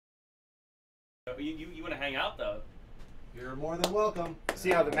You want to hang out though? You're more than welcome. See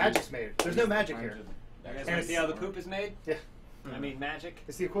how the magic's made. There's no magic here. You guys want to see how the poop is made? Yeah. I mean magic.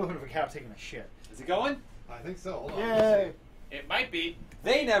 It's the equivalent of a cow taking a shit. Is it going? I think so. Hold on. Yay! It might be.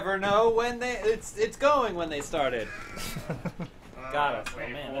 They never know when it's going when they started. Got us. Wait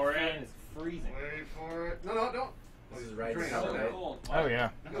Oh man, for that fan it. is freezing. Wait for it. No, don't. This is right. Drink. So Right. cold. Oh yeah.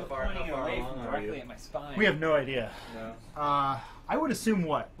 I'm How far pointing away along from are directly you? at my spine. We have no idea. No. I would assume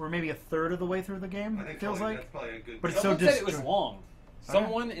what? We're maybe a third of the way through the game. I It think feels probably, like. that's probably a good. But it's so Someone said it was disjoint- long. Okay.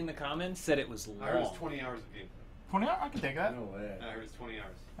 Someone in the comments said it was I heard it's long. 20 hours of game. 20 hours? I can take that. No way. I heard it's 20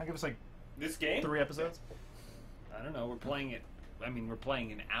 hours. I'll give us like This game? 3 episodes. I don't know. We're playing it. I mean, we're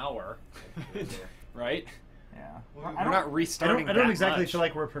playing an hour, right? Yeah. Well, I We're don't- not restarting. I don't that exactly much. feel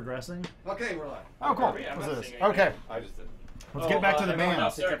like we're progressing. Okay, we're live. Oh, cool. Are we? I'm What's not this? seeing anything. Okay. I just did. Let's get back to the everyone man.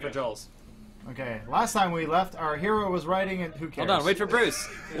 else except for Joel's. Okay. Last time we left, our hero was riding, and who cares? Hold on. Wait for Bruce.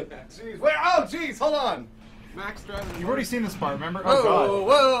 Jeez, wait! Oh, jeez, hold on. Max driving. You've already seen this part, remember? Whoa, Oh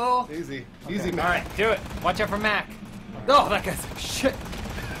whoa! Easy, Okay. easy, All Max. right, do it. Watch out for Mac. Oh, that guy's shit.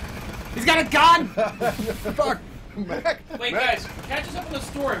 He's got a gun. Fuck, Mac. Wait, Mac. guys, catch us up on the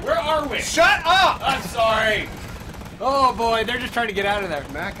story. Where are we? Shut up! I'm sorry. Oh boy, they're just trying to get out of there.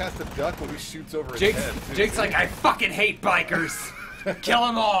 Mac has to duck when he shoots over his Jake's, head. too. Jake's like, I fucking hate bikers. Kill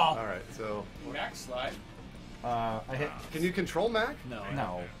them all. All right, so Mac slide. I hit. can you control Mac? No.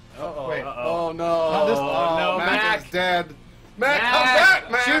 No. Uh-oh. Wait. Uh-oh. Oh no! Not this- oh, no, Mac, Mac. is dead. Mac, come back,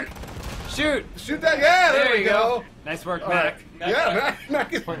 Mac! Shoot. Shoot. Shoot that! Yeah, there, There we you go. go. Nice work, All Mac. right. Yeah,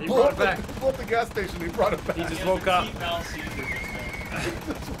 Mac is He blew brought up it the, back. blew up the gas station. He brought it back. He just woke up.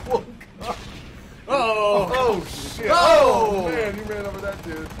 Just woke up. Oh. Oh shit! Oh. Oh man, you ran over that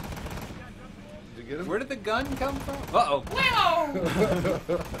dude. Did you get him? Where did the gun come from? Uh-oh.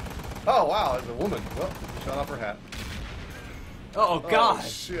 Oh wow, there's a woman. Well, shot off her hat. Oh, God. Oh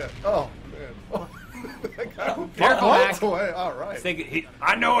shit! Oh man! Oh. That guy Careful, walked Mac. away. All right.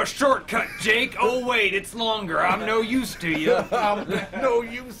 I know a shortcut, Jake. Oh, wait, it's longer. I'm no use to you. I'm no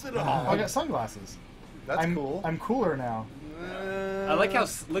use at Oh, all. I got sunglasses. That's I'm cool. I'm cooler now. I like how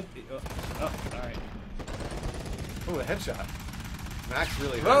slick. Oh, all right. Oh, a headshot. Max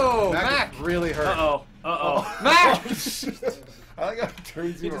really hurt. Whoa, Mac Mac. is really hurt. Uh-oh. Uh-oh. Mac! Oh, shit. I like how he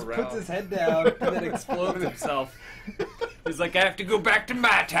turns He you just around. puts his head down and then explodes himself. He's like, I have to go back to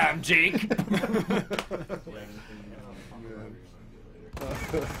my time, Jake.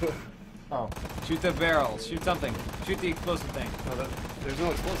 Oh. Shoot the barrel. Shoot something. Shoot the explosive thing. There's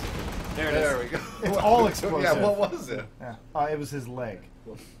no explosive. There it is. There we go. It's all explosive. Yeah, what was it? Yeah. It was his leg.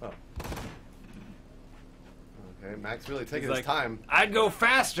 Oh. Okay, Max really taking He's his like, time. I'd go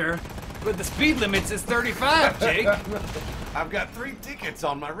faster, but the speed limit is 35, Jake. I've got 3 tickets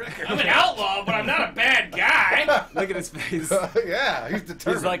on my record. I'm an outlaw, but I'm not a bad guy. Look at his face. Yeah, he's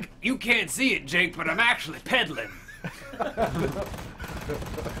determined. He's like, you can't see it, Jake, but I'm actually peddling.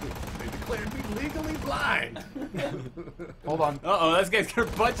 They declared me legally blind. Hold on. Uh-oh, this guy's gonna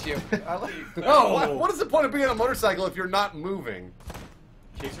butt you. I like, Oh. what is the point of being on a motorcycle if you're not moving?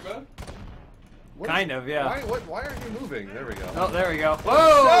 Chaser mode? What Kind of, yeah. Why aren't you moving? There we go. Oh, there we go.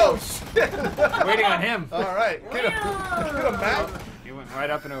 Oh, Whoa! shit! Waiting on him. All right, get him, Mac. He went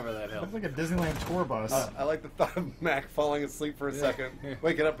right up and over that hill. It's like a Disneyland tour bus. I like the thought of Mac falling asleep for a second,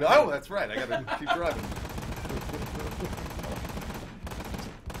 waking up. Oh, that's right. I gotta keep driving.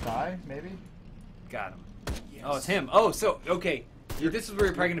 Die, maybe? Got him. Oh, it's him. Oh, so, okay. This is where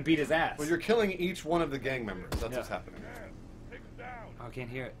you're probably going to beat his ass. Well, you're killing each one of the gang members. That's Yeah. what's happening. Oh, I can't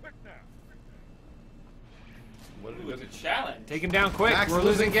hear it. What Ooh, it's a challenge. Take him down quick. Max We're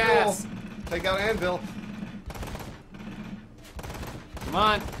losing gas. fuel. Take out Anvil. Come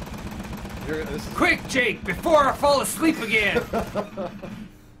on. This is Quick, Jake, before I fall asleep again.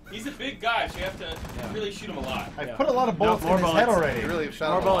 He's a big guy, so you have to really shoot him a lot. I've put a lot of bullets more in his head bullets. already. You really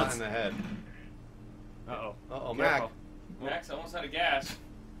shot More him a lot bullets. in the head. Uh-oh. Uh-oh, Mac. Careful. Max almost out of gas.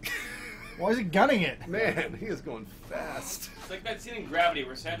 Why is he gunning it? Man, he is going fast. It's like that scene in Gravity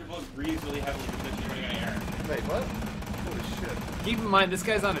where Sandra Bullock breathes really heavily because she's running out of air. Wait, what? Holy shit. Keep in mind, this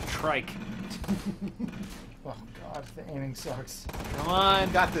guy's on a trike. Oh god, the aiming sucks. Come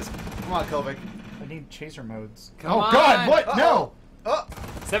on. Got this. Come on, Kovic. I need chaser modes. Come oh on. god, what? Uh-oh. No! Oh,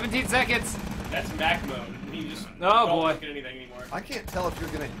 17 seconds. That's Mac mode. You just Oh, don't boy. look at anything anymore. I can't tell if you're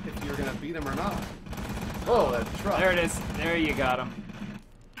gonna beat him or not. Oh, that truck. There it is. There you got him.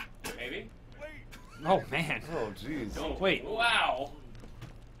 Maybe? Oh, man. Oh, jeez. Oh, Wait. Wow.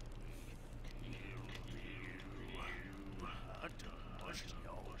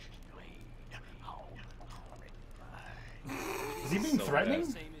 Is he being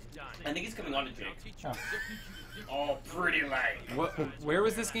threatening? I think he's coming on to Jake. Oh. Oh, pretty light. What? Where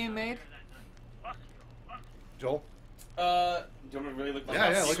was this game made? Joel? Do you want me to really look like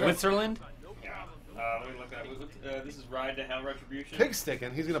Yeah, that? look Switzerland? Yeah. Let me look at it. This is Ride to Hell Retribution. Pig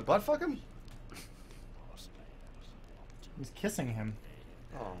sticking. He's gonna butt fuck him? He's kissing him.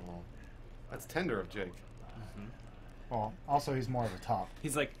 Oh, that's tender of Jake. Well, also he's more of a top.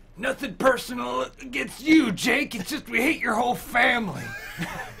 He's like, nothing personal against you, Jake. It's just we hate your whole family.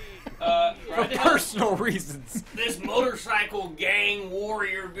 For Ride to Hell. personal reasons. This motorcycle gang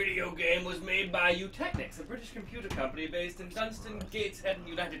warrior video game was made by Eutechnics, a British computer company based in Dunstan, Gateshead,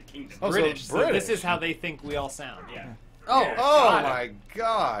 United Kingdom. Oh, British. so So British. this is how they think we all sound. Yeah. Oh, Oh got it. my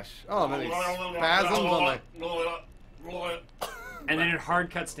gosh. Oh, and then he spasms on And then it hard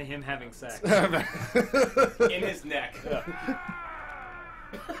cuts to him having sex. the... In his neck.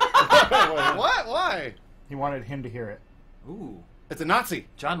 What? Why? He wanted him to hear it. Ooh, It's a Nazi.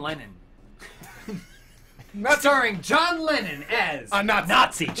 John Lennon. Nazi. Starring John Lennon as A Nazi.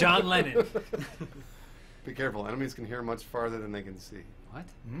 Nazi John Lennon. Be careful. Enemies can hear much farther than they can see. What?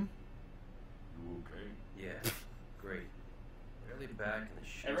 Hmm? You okay? Yeah, great. Barely back in the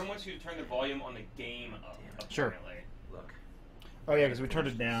shit. Everyone wants you to turn the volume on the game up. Sure. Apparently. Look, Oh yeah, because we turned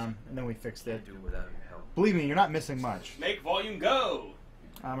it down and then we fixed it. can't do it without your help. Believe me, you're not missing much. Make volume go.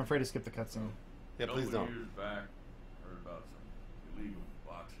 I'm afraid to skip the cutscene. Yeah, please Couple don't. years back, heard about some illegal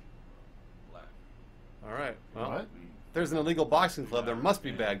boxing. Black. All right. Well, What? if there's an illegal boxing club. There must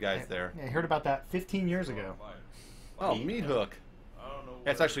be bad guys there. Yeah, I heard about that 15 years ago. Oh, Meat Hook. I don't know.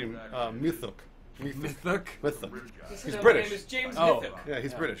 Yeah, it's actually Mythhook. Mythic. Mythhook. This He's is British. My name is James Oh. Mythic. Yeah,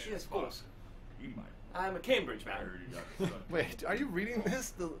 he's British. Yes, of course. He might. I'm a Cambridge I man. heard he got the son. Wait, are you reading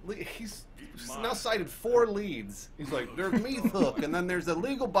this? He's now cited 4 leads. He's like, there's Mythhook, and then there's a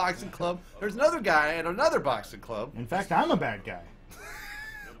legal boxing club. There's another guy at another boxing club. In fact, I'm a bad guy.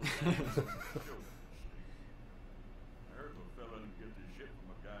 I heard a fella get this shit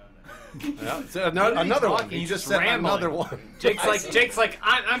from a guy in the hand. Yeah, so another one. talking? He He's just just said rambling. another one. Jake's like,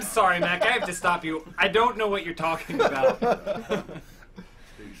 I'm sorry, Mac. I have to stop you. I don't know what you're talking about. Stay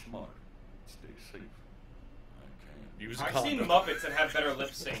smart. Stay safe. I can't. Use a I've condom. seen Muppets that have better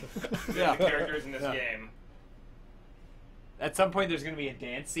lip sync than Yeah. the characters in this Yeah. game. At some point, there's going to be a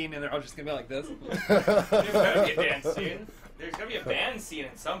dance scene, and they're all just going to be like this. There's gonna be a dance scene. There's gonna be a band scene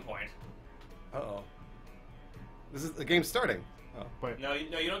at some point. Uh-oh. This is the game's starting. Oh. But No, you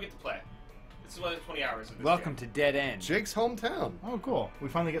don't get to play. This is one of the 20 hours of this Welcome game. to Dead End. Jake's hometown. oh, cool. We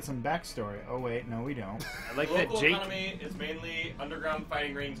finally get some backstory. Oh wait, no, we don't. I like The that local Jake. economy is mainly underground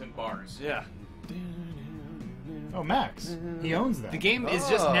fighting rings and bars. Yeah. Oh, Max. He owns that. The game is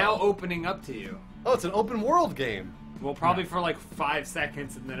just Oh. now opening up to you. Oh, it's an open world game. Well, probably for like 5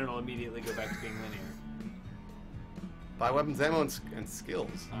 seconds, and then it'll immediately go back to being linear. Buy weapons, ammo, and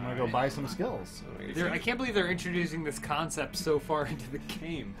skills. I'm gonna go buy some skills. I can't believe they're introducing this concept so far into the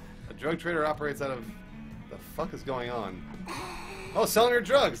game. A drug trader operates out of... The fuck is going on? Oh, selling your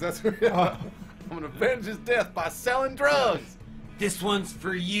drugs. That's I'm gonna avenge his death by selling drugs. This one's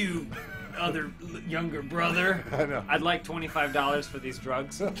for you, other younger brother. I know. I'd like $25 for these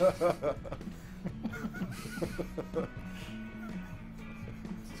drugs.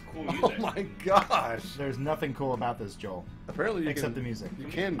 This is cool Oh music. my gosh. There's nothing cool about this, Joel. Apparently you Except can, the music. You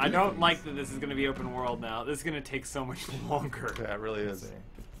can I do don't things. like that this is going to be open world now. This is going to take so much longer. Yeah, it really Let's is. see.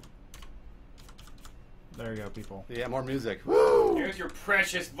 There you go, people. Yeah, more music. Woo! Here's your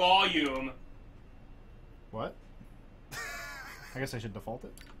precious volume. What? I guess I should default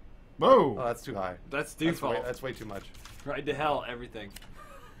it. Whoa! Oh, that's too high. That's That's default. way, that's way too much. Ride to hell, everything.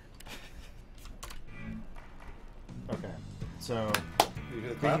 Okay. So You hear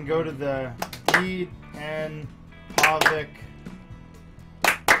the we clap? can go to the Deed and Havik.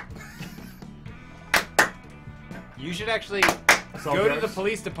 You should actually Sell go to the drugs.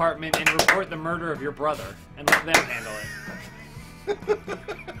 police department and report the murder of your brother and let them handle it.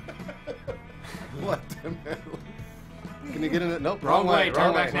 What the hell? Can you get in it? Nope, Wrong way. Turn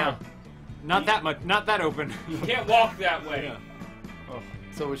wrong back way. now. Not that much. Not that open. You can't walk that way. Yeah. Oh,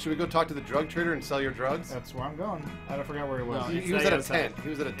 So should we go talk to the drug trader and sell your drugs? that's where I'm going. I don't forget where he was. No, He, it's he was the at a other side. tent. He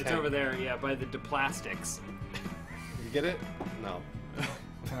was at a tent. It's over there, yeah, by the Deplastics. You get it? No.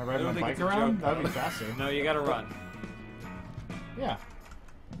 Can I I ride don't my think bike it's a around? joke, That'd be though. faster. No, you gotta run. Yeah.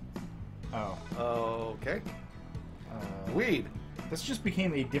 Oh. Okay. Uh, Weed. this just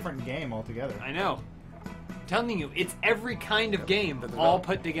became a different game altogether. I know. I'm telling you, it's every kind of game The all develop-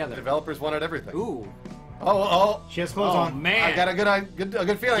 put The together. developers wanted everything. Ooh. Oh, She has clothes Oh, on. man. I got a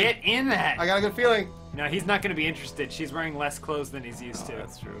good feeling. Get in that. I got a good feeling. No, he's not gonna be interested. She's wearing less clothes than he's used to.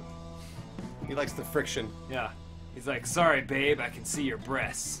 That's true. He likes the friction. Yeah. He's like, sorry, babe, I can see your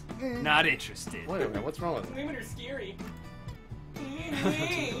breasts. Not interested. Wait a minute, what's wrong with her? Women are scary.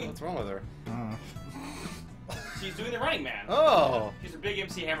 What's wrong with her? She's doing the Running Man. Oh, She's a big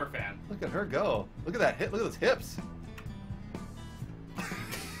MC Hammer fan. look at her go. Look at that hip. Look at those hips.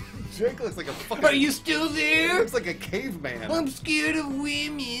 Jake looks like a fucking. Are you still He there? looks like a caveman. I'm scared of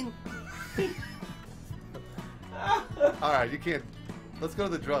women. All right, you can't. Let's go to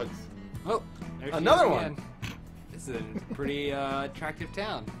the drugs. Oh, there she Another is one. again. This is a pretty attractive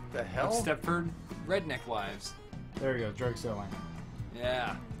town. The hell? Stepford redneck wives. There we go. Drug selling.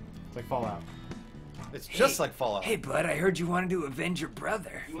 Yeah. It's like Fallout. It's just like Fallout. Hey, bud, I heard you wanted to avenge your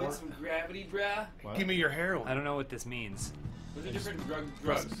brother. You want some gravity, bruh? What? Give me your heroin. I don't know what this means. Those are different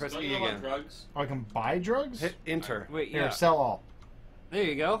drugs. press Don't E you know about again. drugs? Oh, I can buy drugs? Hit enter. Wait, Here, yeah. sell all. There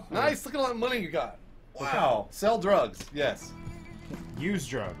you go. Nice. Look at all that money you got. Wow. Sell drugs. Yes. Use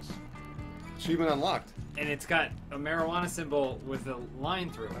drugs. Achievement unlocked. And it's got a marijuana symbol with a line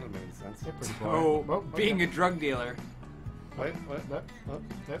through That it. doesn't make any sense. Yeah, pretty So, cool. being a drug dealer. Wait, what? That, Oh,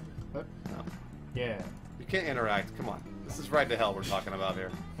 that, that. no. Yeah. You can't interact. Come on. This is right to hell we're talking about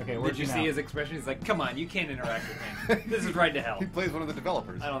here. Okay, where'd Did you now? see his expression? He's like, come on, you can't interact with me. This is right to hell. He plays one of the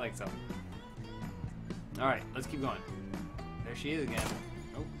developers. I don't think so. Alright, let's keep going. There she is again.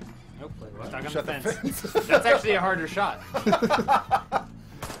 Nope. Nope. Stuck on Shut the the fence. fence. That's actually a harder shot.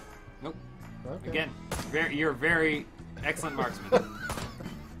 Nope. Okay. Again, you're a very excellent marksman.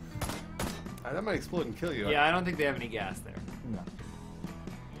 That might explode and kill you. Yeah, I don't think they have any gas there. No.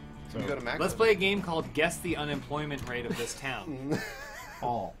 So you go to Mac. Let's play a game called Guess the Unemployment Rate of This Town.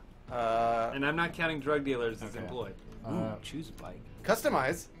 All. And I'm not counting drug dealers as Okay. employed. Ooh, choose a bike.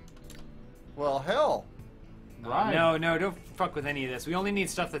 Customize. Well, hell. Right. No, don't fuck with any of this. We only need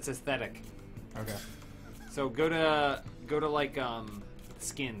stuff that's aesthetic. Okay. So go to like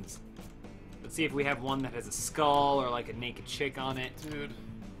skins. Let's see if we have one that has a skull or like a naked chick on it. Dude.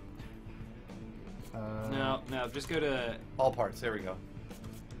 No, just go to. All parts. There we go.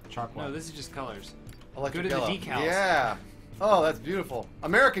 Chalk No, white. this is just colors. Electric Go to the yellow. decals. Yeah. Oh, that's beautiful.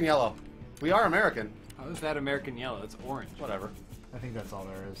 American yellow. We are American. How is that American yellow? It's orange. Whatever. I think that's all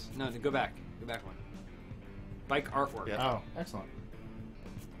there is. No, go back. Go back one. Bike artwork. Yeah. Oh, excellent.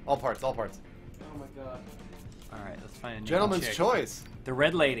 All parts. All parts. Oh my god. All right, let's find a naked Gentleman's chick. choice. The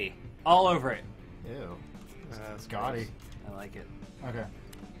red lady, all over it. Ew. That's Gaudy. I like it. Okay.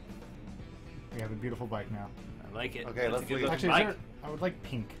 We have a beautiful bike now. I like it. Okay, That's let's a good leave. looking Actually, bike. I would like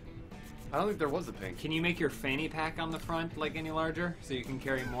pink. I don't think there was a pink. Can you make your fanny pack on the front like any larger so you can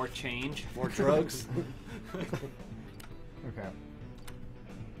carry more change? More drugs. Okay.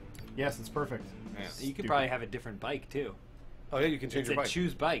 Yes, it's perfect. Yeah. You could Stupid. probably have a different bike too. Oh yeah, you can change It's your a bike.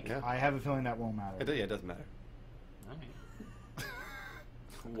 choose bike. Yeah. I have a feeling that won't matter. Yeah, it doesn't matter. Alright.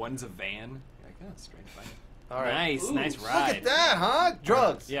 One's a van. You're like, oh, strange bike. All right. Nice, Ooh, nice Look ride. at that, huh?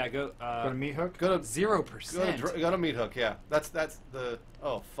 Drugs. Yeah, go. Go to Meat Hook. Go to 0%. Go to Meat Hook. Yeah. That's the.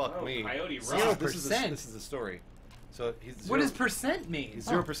 Oh fuck Oh, me. Coyote See, Rock. this is 0%. this is the story. So he's What zero- does percent mean? He's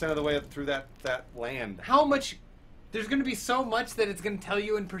 0% of the way up through that land. How much? There's going to be so much that it's going to tell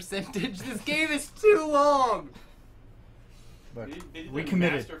you in percentage. This game is too long. Look, They did we a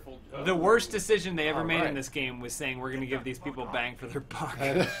committed. masterful job. The worst decision they ever All made right. in this game was saying we're going to give these people bang for their buck.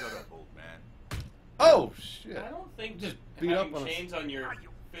 Shut up, old man. Oh shit. I don't think Just just beat having up on us. chains on your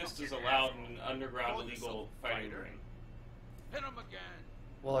fist is allowed in an underground illegal fighting ring. Hit him again.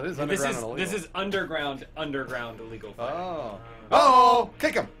 Well, it is This underground is and illegal. this is underground illegal fighting. Oh. Oh!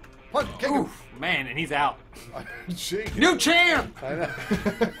 Kick him! Punch! Kick Oof, man, and he's out. him! Shake. New champ. I know.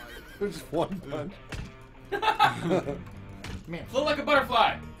 Just one punch. Man. Float like a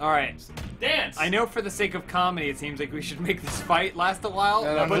butterfly. All right. Dance. I know for the sake of comedy, it seems like we should make this fight last a while,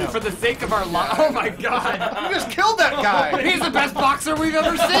 No, but no. for the sake of our life, oh my god, You just killed that guy! he's the best boxer we've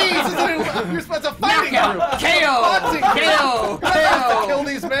ever seen. You're supposed to fighting Knockout, group! KO, Boxing group! KO, You're supposed to kill KO.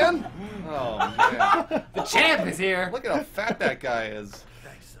 these men? Oh man. The champ is here. Look at how fat that guy is.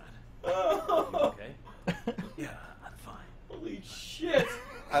 Thanks, son. Oh, Okay? Yeah, I'm fine. holy shit.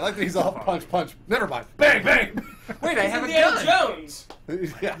 I like that he's all punch, punch. Never mind. Bang, bang! Wait, I have a Indiana gun. Jones.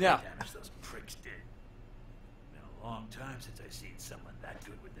 Yeah. Yeah. Damage those pricks did. Been a long time since I've seen someone that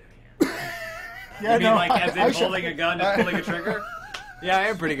good with their hands. Yeah, You mean no, like as I in should- holding a gun and pulling a trigger? Yeah, I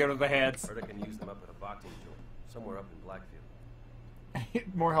am pretty good with my hands. Heard I can use them up at a boxing joint, somewhere up in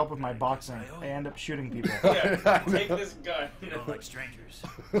Blackfield. More help with my boxing. I end up shooting people. Yeah, take this gun. You don't like strangers.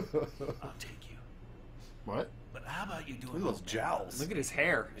 I'll take you. What? But how about you do Look at those jowls. Look at his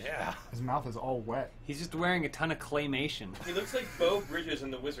hair. Yeah. His mouth is all wet. He's just wearing a ton of claymation. He looks like Bo Bridges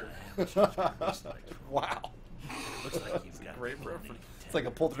in The Wizard. Wow. Looks like you've got Great people reference. named It's like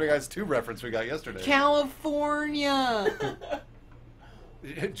a Poltergeist 2 reference we got yesterday. California.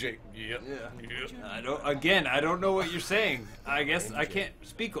 Jake. Yep. I don't. Again, I don't know what you're saying. I guess I can't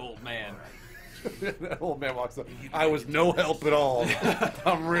speak, old man. That old man walks up. I was no help at all.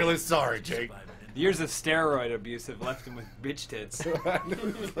 I'm really sorry, Jake. Years of steroid abuse have left him with bitch tits.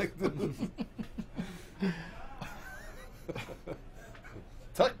 It's like the...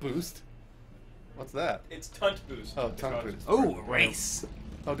 Tuck boost. What's that? It's Tunt Boost. Oh, tuck boost. Oh, a race.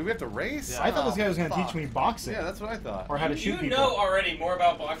 Oh, do we have to race? I thought this guy was going going to teach me boxing. Yeah, that's what I thought. Or how to shoot You people. know already more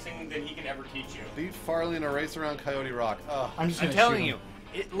about boxing than he can ever teach you. Beat Farley in a race around Coyote Rock. Oh, I'm just I'm gonna telling shoot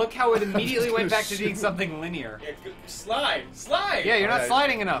you. him. Look how it immediately just went gonna back to shoot being him. something linear. Yeah, slide! Yeah, you're not Alright.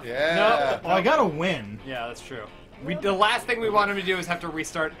 sliding enough. Yeah. Well, I gotta win. Yeah, that's true. The last thing we want him to do is have to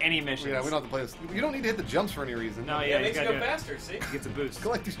restart any missions. Yeah, we don't have to play this. You don't need to hit the jumps for any reason. No, Yeah, yeah, it you makes you gotta go do it. faster, see? He gets a boost.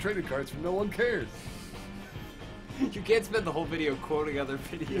 Collect these trading cards from no one cares. You can't spend the whole video quoting other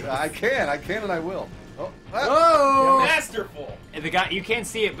videos. I can, and I will. Oh, Whoa! Masterful! And the guy, you can't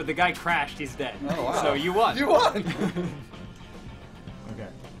see it, but the guy crashed. He's dead. Oh, wow. So you won. You won! Okay.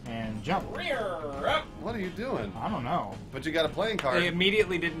 And jump. Rear up! What are you doing? I don't know. But you got a playing card. They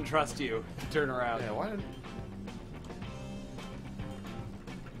immediately didn't trust you to turn around. Yeah, why did...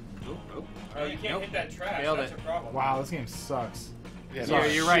 Oh, you can't Nope. hit that trash. Failed That's it. a problem. Wow, this game sucks. Yeah, Yeah, no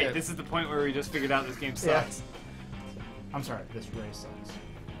you're right. shit. This is the point where we just figured out this game Yeah. sucks. I'm sorry, this race sucks.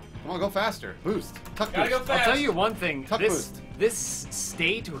 Come on, go faster. Boost. Tuck Gotta go boost. fast. I'll tell you one thing. Tuck This boost. this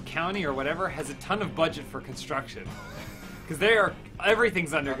state or county or whatever has a ton of budget for construction. Because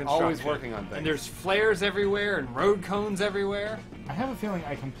everything's under They're construction. always working on things. And there's flares everywhere and road cones everywhere. I have a feeling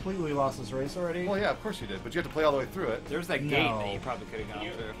I completely lost this race already. Well, yeah, of course you did, but you have to play all the way through it. There's that gate No. that you probably could have Can gone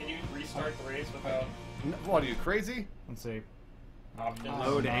you, through. can you restart the race without What, are you crazy? Let's see. options?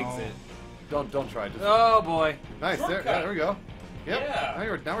 Load no. exit. Don't try. Just... Oh boy. Nice. Shortcut. There we go. Yep.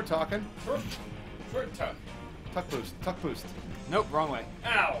 Yeah. Now we're talking. Short tuck. Tuck boost. Tuck boost. Nope, wrong way.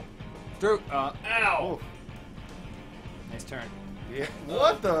 Ow! Through. Ow! Oh. Nice turn. Yeah.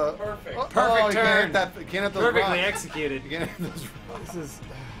 What the? Perfect. Oh, Perfect you turn. Can't hit that, you can't hit those Perfectly rocks. executed. You can't hit those rocks. This is.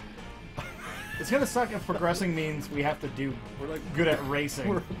 It's gonna suck if progressing means we have to do. We're like good at racing.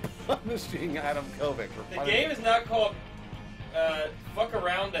 We're punishing Adam Kovic. The game is not called Fuck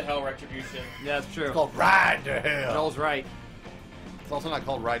Around to Hell Retribution. Yeah, that's true. It's called Ride to Hell. Joel's right. It's also not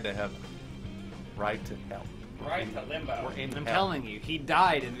called Ride to Heaven. Ride to Hell. Right to limbo. We're in I'm hell. telling you, he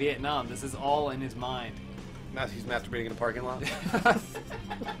died in Vietnam. This is all in his mind. He's masturbating in a parking lot.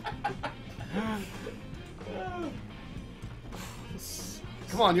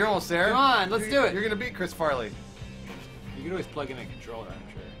 Come on, you're almost there. Come on, let's do it. You're gonna beat Chris Farley. You can always plug in a controller,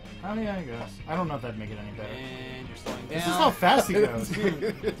 I'm sure. Oh yeah, I guess. I don't know if that'd make it any better. And you're slowing down. This is how fast he goes.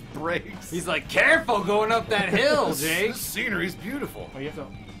 It breaks. He's like, careful going up that hill, Jake. This scenery's beautiful. Well, you have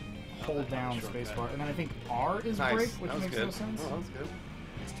to hold down spacebar, and then I think R is Nice. break, which that was makes good. no sense. Oh, that was good.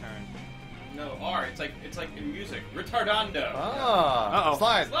 Nice turn. No, R. It's like in music. Retardando. Ah. Uh-oh.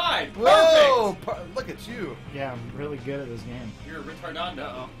 Slide. Slide. Whoa! Perfect. Look at you. Yeah, I'm really good at this game. You're a retardando.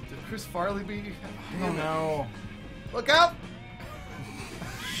 Uh-oh. Did Chris Farley beat you? I don't know. Look out!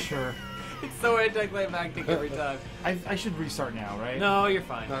 Sure. It's so anticlimactic every time. I should restart now, right? No, you're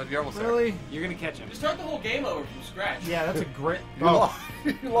fine. No, you're almost Really? You're gonna catch him. Just start the whole game over from scratch. Yeah, that's a great. there. You lost.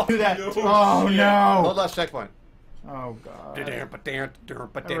 You lost. Do that. No Oh shit. no! Hold last checkpoint. Oh god. I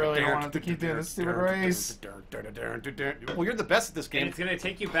really don't want to keep doing this stupid race. Well, you're the best at this And game. it's gonna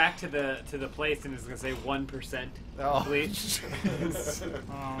take you back to the place, and it's gonna say 1% Oh. complete.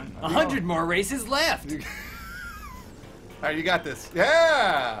 Oh, no. 100 more races left. All right, you got this.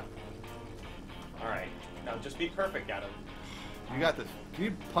 Yeah, All right. Now just be perfect, Adam. you got this. Can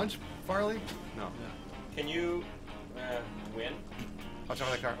you punch Farley? No. Can you win? Watch out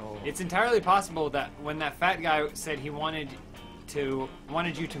for that car. Oh. It's entirely possible that when that fat guy said he wanted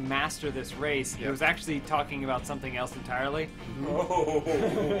you to master this race, he Yeah. was actually talking about something else entirely.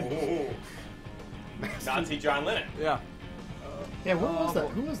 Oh. Nazi John Lennon. Yeah, Yeah, what was that?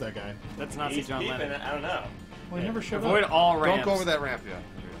 Who was that guy? that's Nazi He's John peeping. Lennon. I don't know. Well, he never showed Avoid up. all ramps. Don't go over that ramp yet.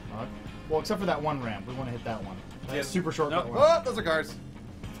 Well, except for that one ramp. We want to hit that one. That Yeah. super shortcut Nope. one. Oh, those are cars.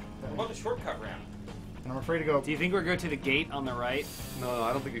 What about the shortcut ramp? And I'm afraid to go. Do you think we're going to the gate on the right? No,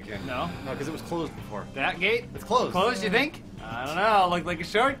 I don't think you can. No? No, because it was closed before. That gate? It's closed. Closed, you think? I don't know. Looked like a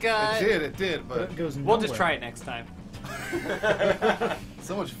shortcut. It did, But but it goes We'll just nowhere. try it next time.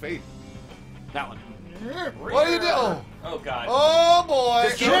 so much faith. That one. What are you doing? Oh God. Oh boy!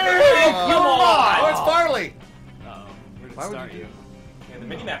 Just keep- Come on! Oh, it's Farley. Uh-oh. Where did it Why would start you you? Yeah, the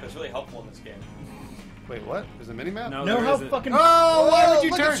minimap is really helpful in this game. Wait, what? There's a mini map? No, No, there how isn't. fucking. Oh, why would you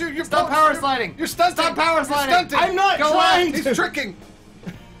look turn? at you, you're Stop both- power you're- sliding. You're stunting. Stop power You're sliding. stunting. I'm not Go trying He's to. tricking.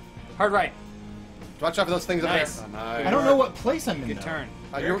 Hard right. Watch out for those things Nice. up there. Oh, nice. I don't know what place I'm in. Good though. turn.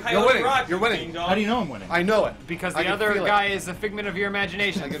 You're Coyote winning. Rock, You're winning. ding dong. How do you know I'm winning? I know it. Because I the can other feel it. guy is a figment of your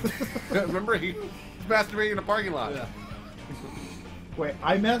imagination. I can, remember, he's masturbating in a parking lot. Yeah. Wait,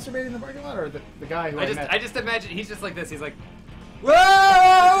 I masturbated in the parking lot, or the guy who I met? I just imagine he's just like this. He's like, whoa!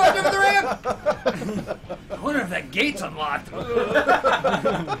 Watch over the ramp! I wonder if that gate's unlocked. Almost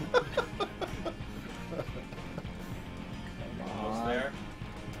there.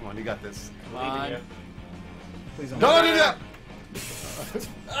 Come on, you got this. Come on. Please don't. Don't do that!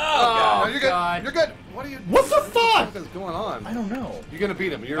 Oh, No, you're good. God. You're good. What are you? What the fuck? What is going on? I don't know. You're gonna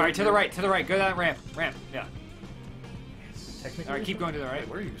beat him. You're, All right, to the right, to the right. Go down that ramp. Ramp, yeah. Technically. All right, keep going to the right. Wait,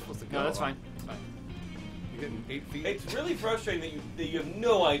 where are you supposed to go? No, that's fine. That's fine. You're getting 8 feet. It's really frustrating that you have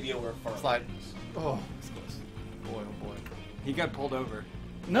no idea where far. Slide. Oh, it's close. Boy, oh boy. He got pulled over.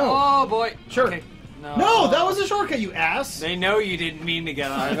 No. Oh boy. Sure. Okay. No. No, that was a shortcut, you ass. They know you didn't mean to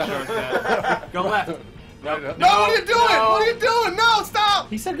get on a shortcut. Go left. No, what are you doing? No. What are you doing? No,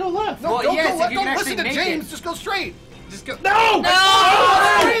 stop! He said go left. No, Well, don't yes, go if left. you can Don't listen actually to make James. it. Just go straight. Just go. No!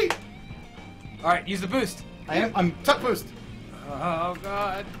 No! Straight! All right, use the boost. I'm Tuck boost. Oh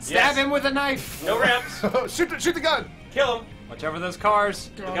God! Stab Yes. him with a knife. No ramps. Shoot the gun. Kill him. Watch over those cars.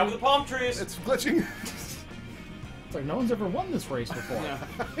 Look out for the palm trees. It's glitching. It's like no one's ever won this race before. Yeah.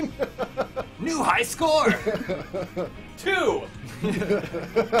 New high score. 2.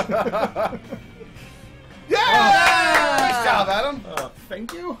 Yeah! Nice job, Adam.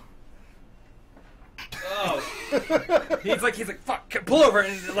 Thank you. Oh. he's like, fuck, pull over,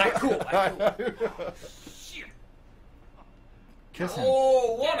 and he's like, cool. Shit. Kiss him.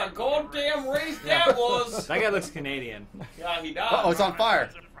 Oh, what a goddamn race that was. That guy looks Canadian. Yeah, he does. Oh, it's on fire.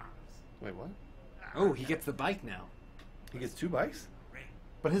 Wait, what? Oh, he gets the bike now. He gets 2 bikes?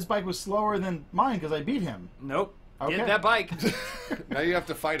 But his bike was slower than mine because I beat him. Nope. Okay. Get that bike. Now you have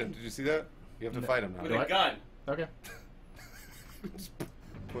to fight him. Did you see that? You have to fight him now. With a gun. Okay. Just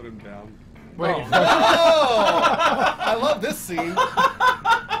put him down. Wait. Oh! I love this scene.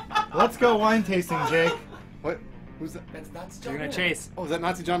 Let's go wine tasting, Jake. What? Who's that? You're gonna chase. Oh, is that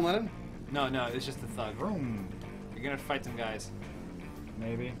Nazi John Lennon? No, it's just a thug. Vroom. You're gonna fight some guys.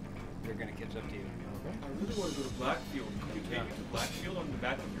 Maybe. They're gonna catch up to you. I really want to go to Blackfield. Can you take me to Blackfield on the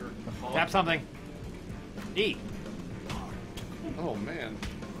back of your car? Tap something. E. Oh man.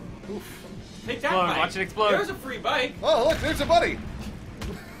 Oof. Take that Explode, bike. watch it explode. There's a free bike. Oh, look, there's a buddy.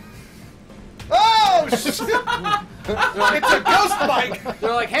 Oh shit! It's a ghost bike.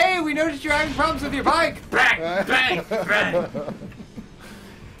 They're like, hey, we noticed you're having problems with your bike. Bang, bang, bang.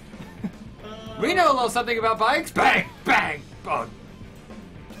 We know a little something about bikes. Bang, bang. Oh,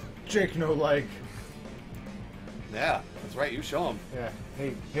 Jake, no like. Yeah, that's right. You show him. Yeah.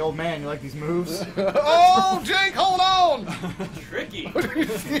 Hey, old man, you like these moves? Oh, Jake, hold on. Tricky.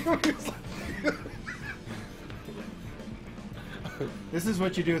 This is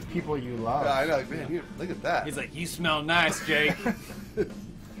what you do with people you love. I know, man. Here, look at that. he's like, you smell nice, Jake.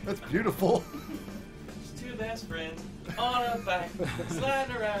 That's beautiful. Just 2 best friends on a bike,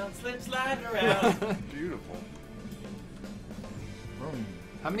 sliding around, sliding around. Beautiful. Vroom.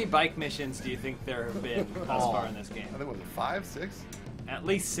 How many bike missions do you think there have been thus far in this game? I think was it 5, 6? At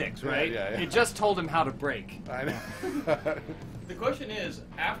least 6, Yeah, right? yeah. It just told him how to brake. I know. The question is,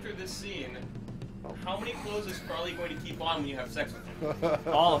 after this scene, how many clothes is Carly going to keep on when you have sex with him?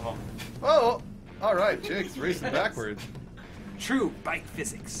 All of them. Oh, all right. Jake's racing backwards. True bike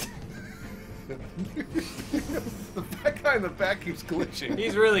physics. The back guy in the back keeps glitching.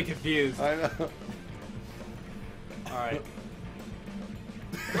 He's really confused. I know. All right.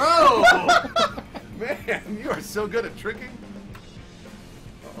 Whoa! Man, you are so good at tricking.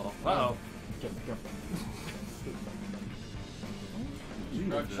 Uh-oh. Uh-oh. Go.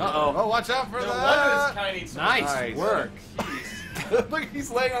 Uh-oh. Oh, watch out for No wonder this that. guy needs some Nice Nice. work. Jeez. Look,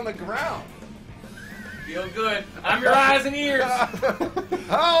 he's laying on the ground. Feel good. I'm your eyes and ears.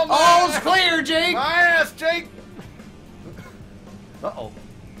 Oh, my All's clear, Jake! My ass, Jake. Uh-oh.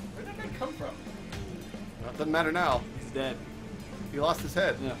 Where did that come from? Well, doesn't matter now. He's dead. He lost his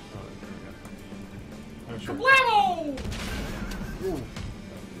head. Yeah. Oh, sure. Blammo! Ooh.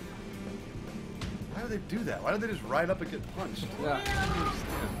 Why do they do that? Why do they just ride up and get punched? Yeah.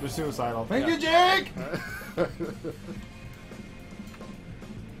 They're suicidal. Thank Yeah. you, Jake!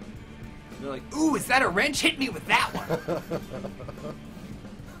 They're like, ooh, is that a wrench? Hit me with that one.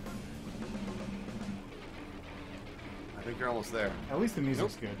 I think you're almost there. At least the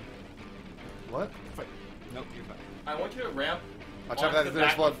music's good. What? Nope, you're fine. I want you to ramp Watch out onto for the that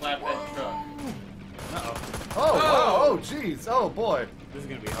back there's of the flatbed truck. Uh-oh. Oh, wow. Oh, jeez. Oh, boy. This is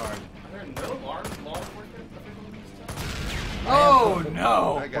gonna be hard. Are there no law enforcement officials in this town? Oh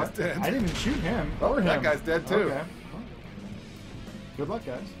no! That guy's dead. I didn't even shoot him. Oh, or that him. guy's dead, too. Okay. Well, good luck,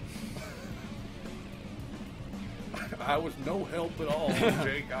 guys. I was no help at all,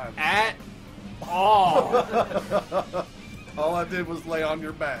 Jake. At all. All I did was lay on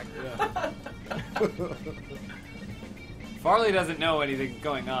your back. Farley doesn't know anything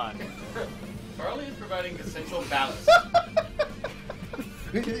going on. Farley is providing essential ballast.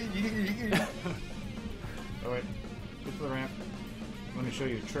 Oh, wait. Get to the ramp. Let me show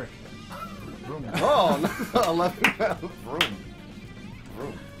you a trick. Boom. Oh, no, 11 vroom.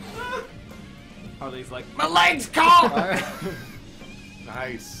 Vroom. Farley's like, my legs cold!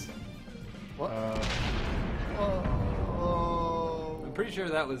 Nice. What? Oh. I'm pretty sure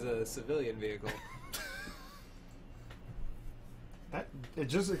that was a civilian vehicle. It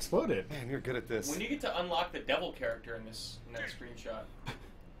just exploded. Man, you're good at this. When you get to unlock the devil character in that screenshot.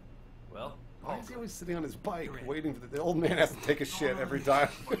 Well, Why is he always sitting on his bike waiting for the old man has to take a shit every time?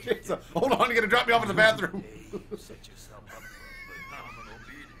 So, hold on, you're gonna drop me off in the bathroom. set yourself up for a phenomenal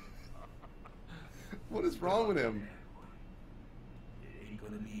beating. What is wrong with him? It ain't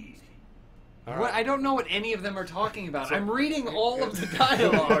gonna be easy. All What? right. I don't know what any of them are talking about. I'm reading all of the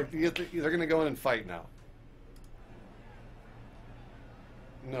dialogue. They're gonna go in and fight now.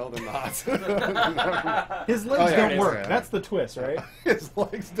 No, they're not. His legs Oh, yeah, it don't is, work. yeah. That's the twist, right? His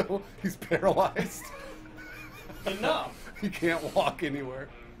legs don't. He's paralyzed. Enough. He can't walk anywhere.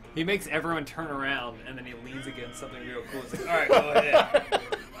 He makes everyone turn around, and then he leans against something real cool. It's like, all right, go ahead.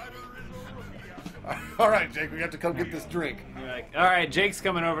 All right, Jake, we have to come get this drink. You're like, all right, Jake's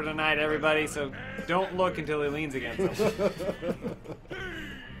coming over tonight, everybody. So don't look until he leans against him.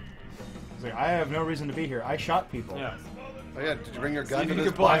 He's like, I have no reason to be here. I shot people. Yeah. Oh yeah, did you bring your gun you to can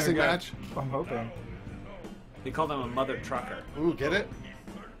this buy a boxing gun. match? I'm hoping. They called him a mother trucker. Ooh, get it?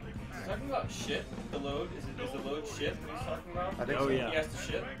 He's talking about shit. The load is the load shit that he's talking about? I think Oh so. yeah. He has to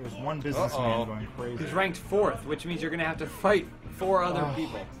shit. There's one businessman Uh-oh. going crazy. He's ranked 4th, which means you're gonna have to fight 4 other Oh.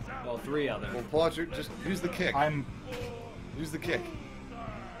 people. Well, 3 other. Well, pull out your. Just use the kick. Use the kick.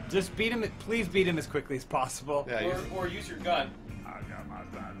 Just beat him. Please beat him as quickly as possible. Yeah, use Or use your gun. I got my eyes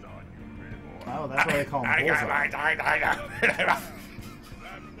on you, pretty boy. Oh, that's why they call him Bullseye.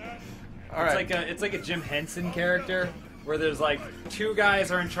 All right. It's like a Jim Henson character where there's like 2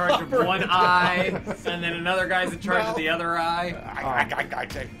 guys are in charge of one eye, and then another guy's in charge of the other eye.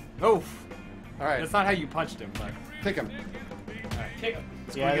 Oh, All right. that's not how you punched him, but Kick him. Kick him.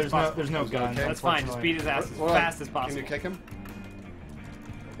 Yeah, there's no gun. Okay. that's fine. Just beat his ass as Hold on. fast as possible. Can you kick him?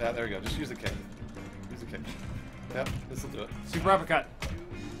 Yeah, there we go. Just use the kick. Use the kick. Yep, this will do it. Super uppercut.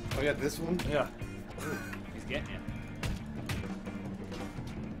 Oh yeah, this one. Yeah. He's getting you.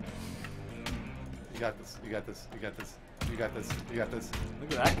 You got this. You got this. You got this. You got this. You got this.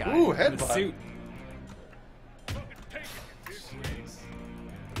 Look at that guy. Ooh, in the headbutt. suit.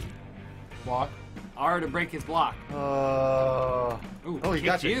 Block. R to break his block. Ooh, Ooh, he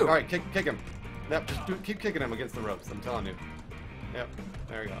got kicked you. you. All right, kick him. Yep, just keep kicking him against the ropes. I'm telling you. Yep.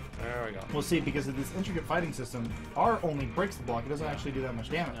 There we go. There we go. We'll see, because of this intricate fighting system, R only breaks the block. It doesn't actually do that much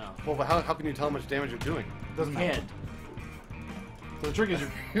damage. No. Well, but how can you tell how much damage you're doing? It doesn't matter. Head. So the trick is,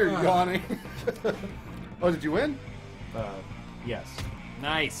 You're yawning. Oh, did you win? yes.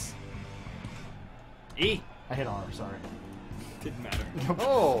 Nice. E. I hit R, sorry. Didn't matter.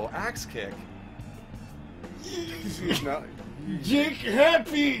 Oh, axe kick. No. Jake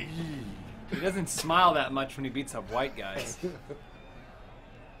happy! He doesn't smile that much when he beats up white guys.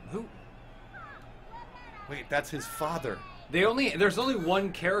 Who? Wait, that's his father. There's only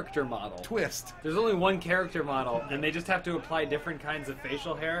one character model. Twist. There's only one character model, and they just have to apply different kinds of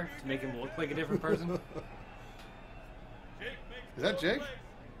facial hair to make him look like a different person. Is that Jake?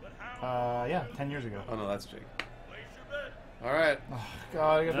 Yeah, 10 years ago. Oh no, that's Jake. All right, Oh,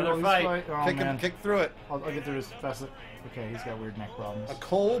 God, I got Another through fight. all these fight. Oh, kick man. him, kick through it. I'll get through this fast. Okay, he's got weird neck problems. A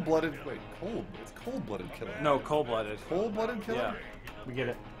cold-blooded. Wait, cold. It's cold-blooded killer. No, cold-blooded. Cold-blooded killer. Yeah. We get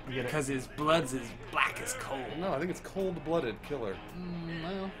it. We get it. Because his blood's as black as coal. No, I think it's cold-blooded killer.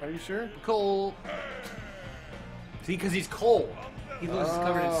 Well, Are you sure? coal. See, because he's cold. He loses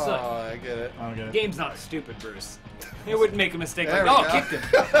covered in soot. Oh, I get it. I don't get it. Game's not stupid, Bruce. It wouldn't make a mistake There like, we oh, go.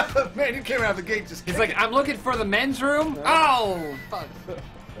 kicked him. Man, you came out of the gate just. He's kicking. like, I'm looking for the men's room. Oh, fuck. Man,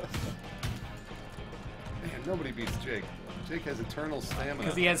 nobody beats Jake. Jake has eternal stamina.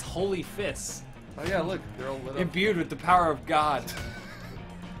 Because he has holy fists, Oh yeah, look, they're all lit up. imbued with the power of God.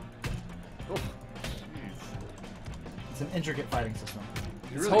 Oh, jeez. It's an intricate fighting system.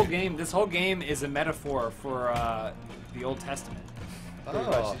 You This really- whole game is a metaphor for the Old Testament. Pretty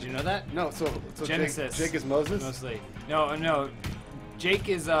much. Oh. Did you know that? No, so Genesis. Jake is Moses. Mostly. No. Jake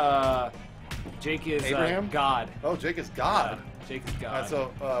is Jake is Abraham? God. Oh, Jake is God. Jake is All God. right, so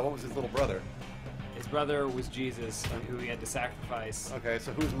what was his little brother? His brother was Jesus, who he had to sacrifice. Okay,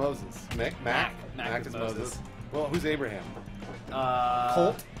 so who's Moses? Mac Mac is is Moses. Well, who's Abraham?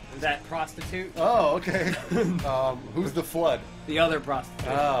 Colt? That prostitute? Oh, okay. Who's the flood? The other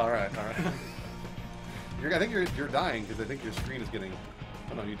prostitute. Oh, all right, all right. I think you're dying because I think your screen is getting.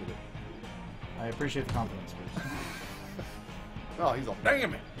 Oh no, you did it. I appreciate the confidence, please. Oh, he's all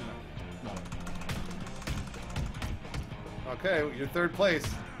damn it. No. Okay, you're third place.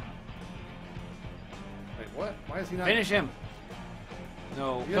 Wait, what? Why is he not? Finish him.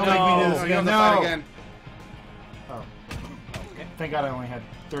 No. You Don't have to- make me do this you again. have to fight No. again. Oh. Okay. Thank God I only had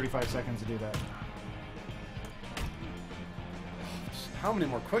 35 seconds to do that. How many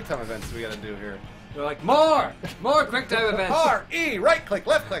more quick time events do we got to do here? They're like, more quick time events. R, E, right click,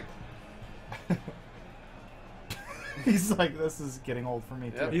 left click. He's like, this is getting old for me,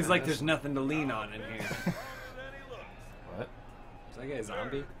 too. Yep. He's like, there's nothing to lean on in here. What? Is that guy a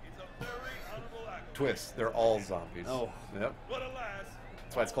zombie? Twist, they're all zombies. Oh. Yep.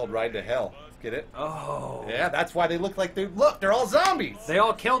 That's why it's called Ride to Hell. Get it? Oh. Yeah, that's why they look like they look. They're all zombies. They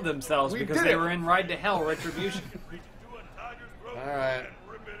all killed themselves We because did they it. were in Ride to Hell Retribution. All right.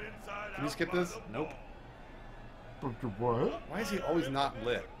 Can you skip this? Nope. What? Why is he always not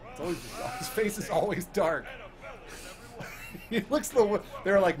lit? It's always his face is always dark. He looks the.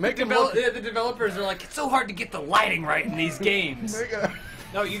 They're like make him look. The developers are like, it's so hard to get the lighting right in these games. Make a-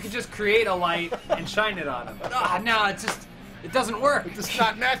 No, you can just create a light and shine it on them. No, it's just, it doesn't work. It's just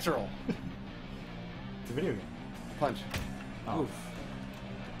not natural. It's a video game. Punch. Oh. Oof.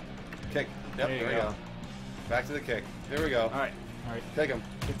 Kick. Yep. There you There we go. go. Back to the kick. There we go. All right. All right. Kick him.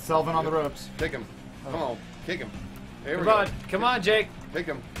 It's Selvin on the ropes. Kick him. Come on. Kick him. There we Come go. on, come on, Jake. Kick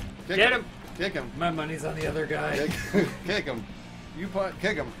him. Kick Get him. Kick him. My money's on the other guy. Kick him. You punt.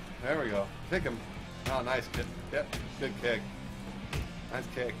 Kick him. There we go. Kick him. Oh, nice. Yep. Good kick. Nice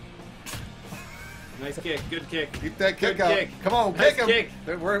kick. Nice kick, good kick. Keep that kick Good up. kick. Come on, Nice kick him.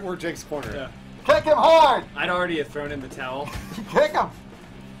 kick. We're Jake's corner. Yeah. Kick him hard. I'd already have thrown in the towel. Kick him.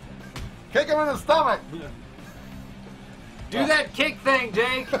 Kick him in the stomach. Do that kick thing,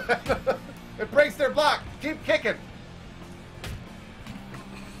 Jake. It breaks their block. Keep kicking.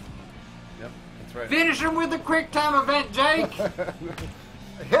 Yep, that's right. Finish him with the quick time event, Jake.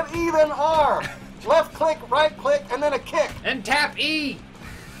 Hit E then R. Left click, right click, and then a kick. And tap E.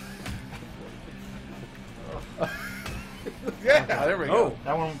 Yeah, there we go.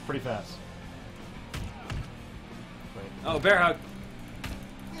 That one went pretty fast. Wait. Oh, bear hug.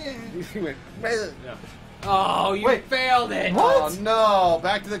 He went, Yeah. Oh, you Wait. failed it. oh no,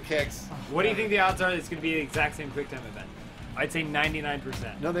 back to the kicks. What do you think the odds are that it's going to be the exact same quick time event? I'd say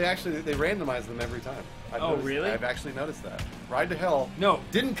 99%. No, they randomize them every time. Really? I've actually noticed that. Ride to Hell No.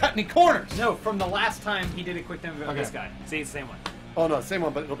 didn't cut any corners. No, from the last time he did a quick time event with Okay. this guy. See, it's the same one. Oh no, same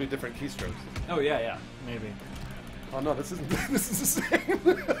one, but it'll be different keystrokes. Oh, yeah. Maybe. Oh no, this isn't. This is the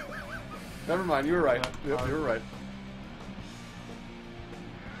same. Never mind, you were right. Yep, you were right.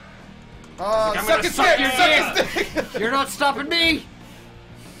 I'm gonna Second suck stick! your Second stick! You're not stopping me.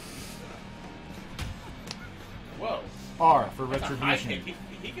 Whoa. R for That's a high Retribution. kick.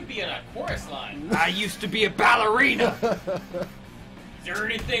 He could be in a chorus line. I used to be a ballerina. Is there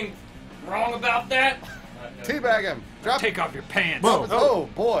anything wrong about that? Teabag him. Drop. Take off your pants. Whoa. Oh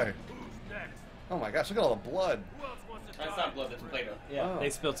boy. Oh my gosh, look at all the blood. That's not blood, that's Play-Doh. Yeah, Oh.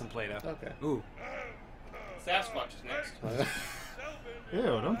 they spilled some Play-Doh. Okay. Ooh. Sasquatch is next. Ew,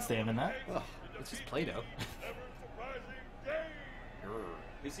 don't stand in that. It's just Play-Doh.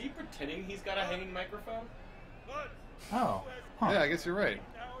 Is he pretending he's got a hanging microphone? Oh. Huh. Yeah, I guess you're right.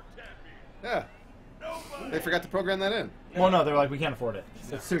 Yeah. They forgot to program that in. Well, no, they're like, we can't afford it.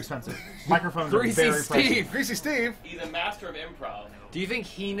 It's too expensive. Microphones Greasy are very pricey. Steve. Greasy Steve. He's a master of improv. Do you think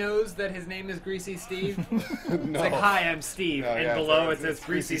he knows that his name is Greasy Steve? No. It's like, hi, I'm Steve. No, and yeah, below it's it says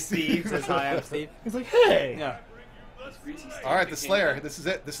Greasy Greasy Steve. Steve. Says, hi, I'm Steve. He's like, hey. Yeah. It's Greasy Steve. All right, the Slayer. This is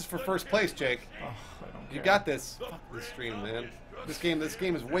it. This is for first place, Jake. Oh, I don't You care. got this. Fuck this stream, man. This game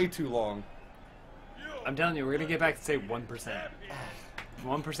is way too long. I'm telling you, we're going to get back to say 1%.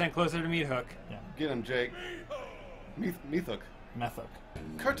 1% closer to Meat Hook. Yeah. Get him, Jake. Meathhook. Methok.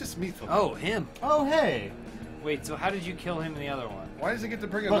 Curtis Meathhook. Oh, him. Oh, hey. Wait, so how did you kill him in the other one? Why does he get to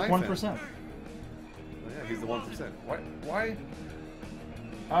bring a Look, knife 1%. in? Oh, yeah, he's the 1%.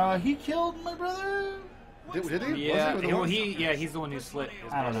 Why? He killed my brother? Did he? Yeah, Was he with the well, one? he's the one who slit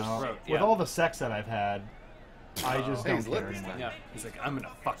his I don't brother's know. throat. With Yeah. all the sex that I've had, I just Hey, don't he's lit care this anymore. time. Yeah, he's like, I'm gonna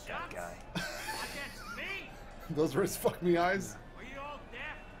fuck that guy. Those were his fuck me eyes.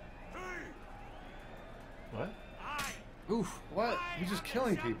 What? Oof. What? He's just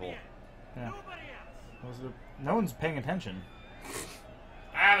killing people. Yeah. Nobody else. No one's paying attention.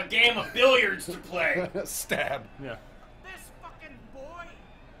 I have a game of billiards to play. Stab. Yeah. This fucking boy.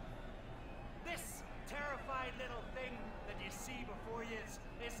 This terrified little thing that you see before you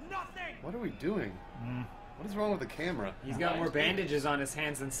is nothing. What are we doing? What is wrong with the camera? He's got more bandages on his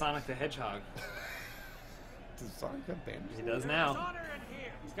hands than Sonic the Hedgehog. Does Sonic have bandages? He does There's now. honor in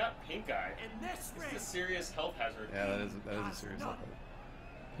here. He's got pink eye. In this This ring. is a serious health hazard. Yeah, that is a serious topic.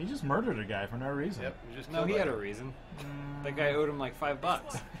 He just murdered a guy for no reason. Yep, you just No, killed he that had a guy. reason. That guy owed him like $5. Left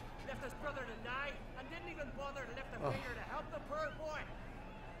his brother to die and didn't even bother to lift a finger to help the poor boy.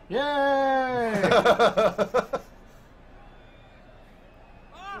 Yay!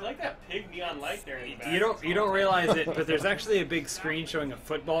 I like that pig neon light there in the back. You don't realize it, but there's actually a big screen showing a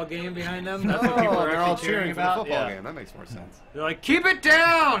football game behind them. That's what people Oh, are they're all actually cheering for the about. football Yeah. game. That makes more sense. They're like, keep it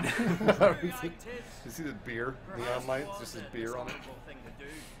down! You see the beer, neon lights, just his beer on it.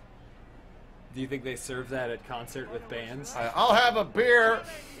 Do you think they serve that at concert with bands? I'll have a beer.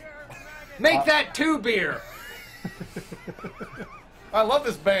 Make that 2 beer! I love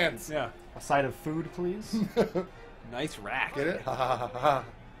this band. Yeah. A side of food, please. Nice rack. Get it? Ha ha ha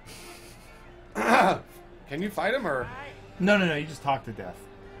ha. Can you fight him or? No, you just talk to death.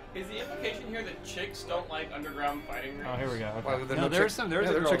 Is the implication here that chicks don't like underground fighting rings? Oh, here we go. Okay. Why, No, there's chicks? there was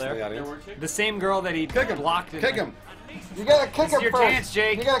Yeah, a there are girl chicks in the there. audience. There were chicks? The same girl that he Kick him. blocked. Kick him. You gotta kick This is your chance,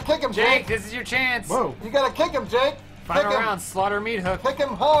 Jake. You gotta kick him, Jake, this is your chance. Whoa. You gotta kick him, Jake. Final round, slaughter meat hook. Kick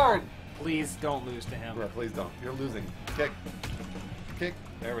him hard. Please don't lose to him. Yeah, please don't. You're losing. Kick. Kick.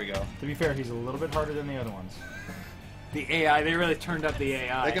 There we go. To be fair, he's a little bit harder than the other ones. The AI, they really turned up the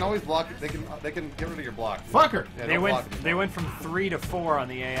AI. They can always block. They can get rid of your block. Fucker! Yeah, They don't went block it. they went from 3 to 4 on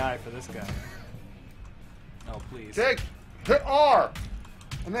the AI for this guy. Oh please. Jake, hit R,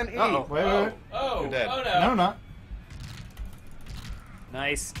 and then E. Uh-oh. Wait. Oh, You're dead. oh No, no. not.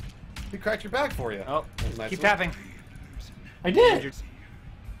 Nice. He cracked your back for you. Oh, That was nice keep of him. tapping. I did.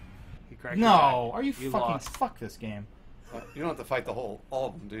 He cracked your No, back. are you fucking lost. fuck this game? You don't have to fight all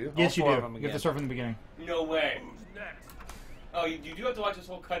of them, do you? Yes, you four do. of them You have again. to start from the beginning. No way. Oh, you do have to watch this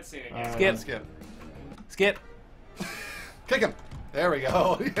whole cutscene again. Skip. Skip. Skip. Kick him. There we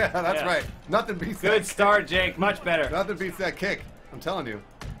go. Yeah, that's Yeah. right. Nothing beats Good that. start, Jake. Much better. Nothing beats that kick. I'm telling you.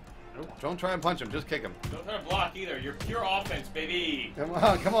 Don't try and punch him. Just kick him. Don't try to block either. You're pure offense, baby.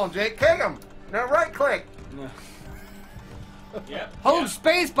 Come on, Jake. Kick him. Now right click. Yep. Hold yeah.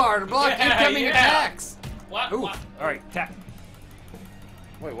 space bar to block Yeah, incoming yeah. attacks. What? Ooh. What? All right, tap.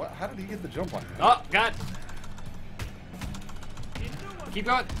 Wait, what? How did he get the jump on you? Oh, God. Keep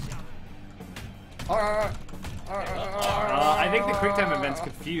going. I think the quick time event's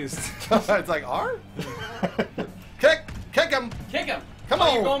confused. It's like R? Kick him. Kick him. Come Oh,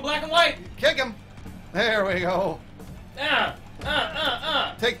 on. You're going black and white. Kick him. There we go.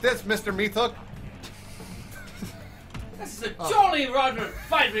 Take this, Mr. Meathook. This is a Jolly Roger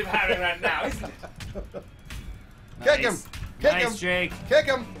fight we're having right now, isn't it? Kick him. Nice. Kick Nice, him. Jake. Kick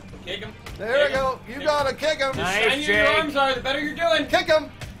him. Kick him. There Kick we go. him. You Kick gotta kick him. Nice. The shinier your Jake. arms are, the better you're doing. Kick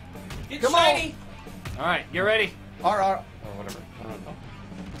him. Get Come on. shiny. All right, get ready. R. Oh, whatever. I don't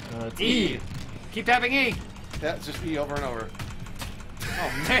know. It's E. Keep tapping E. Yeah, it's just E over and over.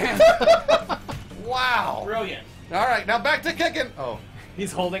 Oh, man. Wow. Brilliant. All right, now back to kicking. Oh.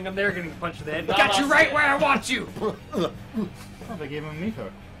 He's holding him there, getting punched in the head. Not Got you much right yet. where I want you. Oh, they gave him a meat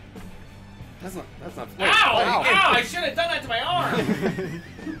hook. That's not. Ow! Ow! I should have done that to my arm.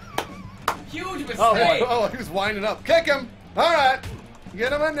 Huge mistake. Oh, boy. Oh, he was winding up. Kick him. All right.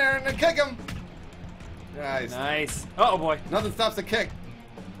 Get him in there and then kick him. Nice. Nice. Oh boy. Nothing stops the kick.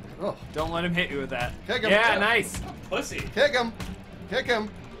 Oh. Don't let him hit you with that. Kick him. Yeah, nice. Pussy. Kick him. Kick him.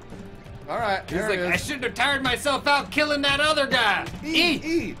 All right. He's There like, it I is. shouldn't have tired myself out killing that other guy.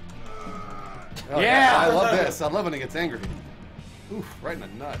 E. Oh, Yeah. I love this. I love when he gets angry. Oof, right in the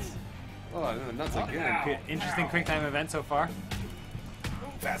nuts. Oh, in the nuts again. Interesting quick time event so far.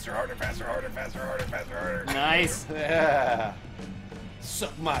 Faster, harder, faster, harder, faster, harder, faster, harder. Nice. Yeah.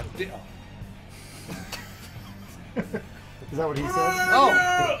 Suck my dick. Is that what he said?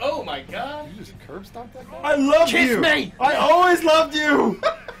 Oh. Oh my God. You just curb stomped that guy? I love Kiss you. me! I always loved you.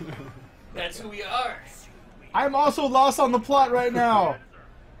 That's who we are. I'm also lost on the plot right now.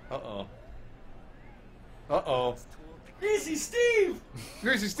 Uh-oh. Uh-oh. Greasy Steve.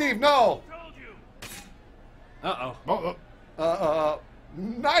 Greasy Steve, no! Uh-oh. Oh,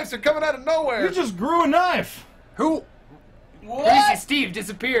 Knives are coming out of nowhere! you just grew a knife. Who? What? Greasy Steve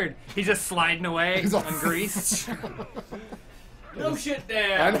disappeared. He's just sliding away He's all- on grease. No shit, I,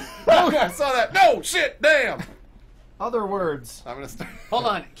 damn. I saw that. No, shit, damn! Other words. I'm gonna start. Hold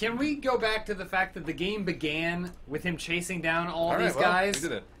on. Can we go back to the fact that the game began with him chasing down all All right, these well, guys? we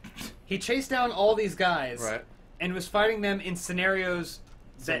did it. He chased down all these guys Right. and was fighting them in scenarios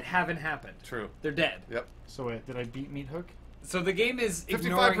that haven't happened. True. They're dead. Yep. So wait, did I beat Meat Hook? So the game is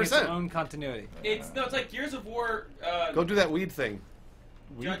ignoring its 55%. own continuity. It's like Gears of War. Go do that weed thing.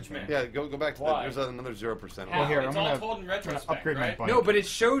 Judgment. Yeah, go back to that. Why? There's another 0%. How? Well, here, It's I'm all gonna- told in I'm gonna retrospect, upgrade my right? bike. No, but it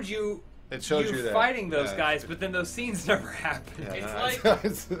showed you It shows you that. fighting those Yeah. guys, but then those scenes never happened. Yeah,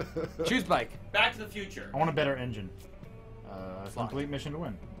 It's no, like- Choose bike. Back to the Future. I want a better engine. Fly. Complete mission to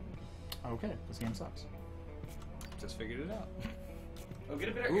win. Okay, this game sucks. Just figured it out. Oh, get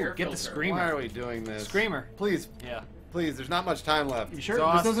a better Ooh, air get the filter. Screamer. Why are we doing this? Screamer. Please, Yeah. please. There's not much time left. You sure It's this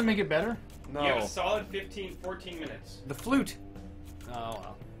awesome. doesn't make it better? No. You have a solid 14 minutes. The flute. Oh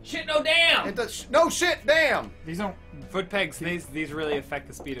well. Shit, no damn! It does, no shit. Damn. These don't. Foot pegs. These really affect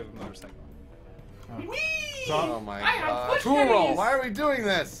the speed of a motorcycle. Whee! Oh my I have god. push Tool pennies! roll. Why are we doing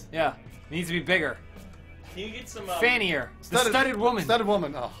this? Yeah. It needs to be bigger. Can you get some Fannier. The studded woman. Studded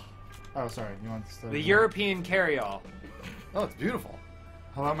woman. Oh. Oh, sorry. You want The European carryall. Oh, it's beautiful.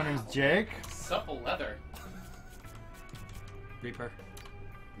 Hello, my name's Jake. supple leather? Reaper.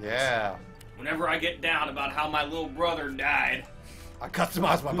 Yeah. Whenever I get down about how my little brother died, I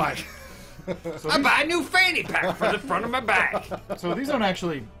customized my bike. I buy a new fanny pack for the front of my back. So these don't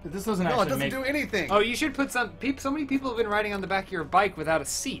actually. This doesn't No, it actually doesn't make. do anything. Oh, you should put some. So many people have been riding on the back of your bike without a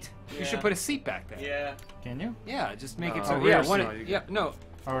seat. You Yeah. should put a seat back there. yeah. Can you? Yeah, just make it No. so. Oh, Yeah, rear one. seat. No, you Yeah, no.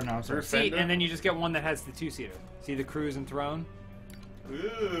 Oh no, I'm sorry. Rear Seat, fender? and then you just get one that has the two-seater. See the cruise and throne.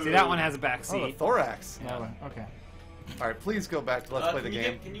 Ooh. See, that one has a back Oh, the seat. thorax. Oh, okay. All right, please go back to let's play the can you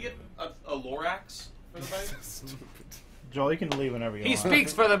game. Can you get a Lorax for the bike? Stupid. Joel, you can leave whenever you He want.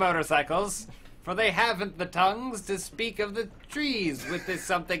 speaks for the motorcycles, for they haven't the tongues to speak of the trees with this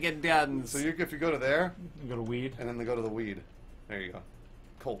something in guns. So if you go to there, You go to weed. and then they go to the weed. There you go.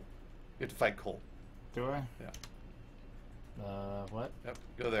 Colt. You have to fight Colt. Do I? Yeah. What? Yep.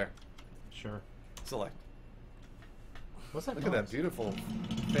 Go there. Sure. Select. What's that? Look at that noise? beautiful.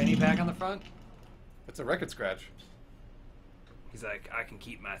 Fanny pack on the front. It's a record scratch. He's like, I can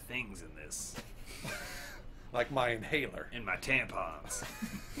keep my things in this, Like my inhaler. in my tampons.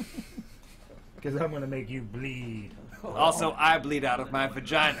 Because I'm gonna make you bleed. Also, I bleed out of my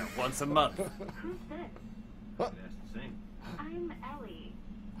vagina once a month. Who's this? What? I'm Ellie.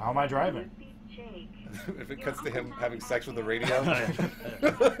 How am I driving? Would be Jake. If it cuts to him having sex with the radio.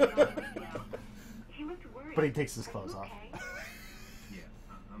 He looked worried. But he takes his clothes off. Okay. Yeah,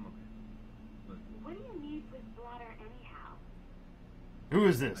 I'm okay. But What do you need with Blotter anyhow? Who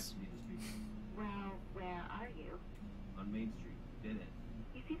is I this? just need to speak Well, where are you? on Main Street. Dead end.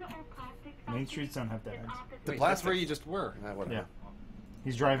 You see the old plastic Main factory? streets don't have dead It's ends. opposite The Wait, plastic- that's where you just were. Nah, whatever. Yeah.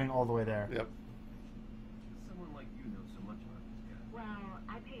 He's driving all the way there. Yep. Someone like you knows so much about this guy. Well,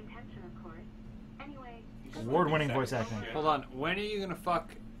 I pay attention, of course. Anyway, Award-winning voice acting. Hold on. When are you gonna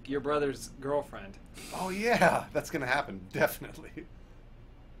fuck your brother's girlfriend? Oh yeah, that's gonna happen definitely. Hey,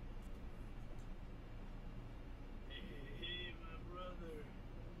 my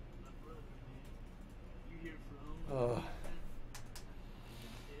brother. You hear from? Ugh.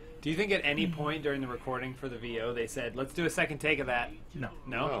 Do you think at any point during the recording for the VO they said, "Let's do a second take of that"? No.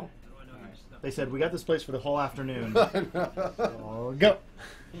 No. No. They said we got this place for the whole afternoon. No. Oh, go.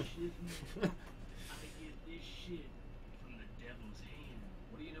 I get this shit from the devil's hand.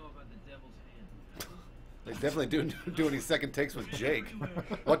 What do you know about the devil's hand? They definitely do any second takes with Jake.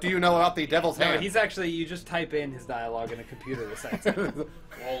 What do you know about the devil's No, hand? he's actually. You just type in his dialogue and a computer recites it.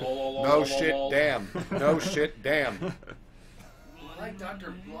 No shit, damn. No shit, damn. I like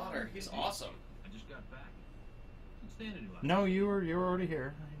Dr. Blotter. He's awesome. I just got back. What's standing about? No, you were already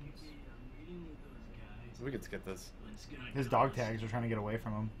here. I'm meeting with those guys. We could skip this. Let's get His dog tags are trying to get away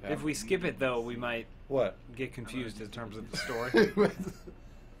from him. Yeah. If we skip it though, we might What? get confused in terms of the story.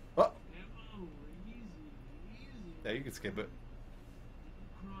 Oh, Oh, easy, easy. yeah, you can skip it,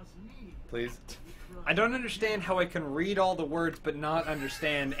 Cross me. please. I don't understand how I can read all the words but not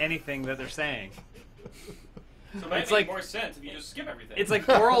understand anything that they're saying. So it might It's make like- more sense if you just skip everything. It's like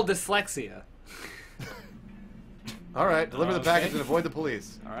oral dyslexia. All right, deliver the Okay. package and avoid the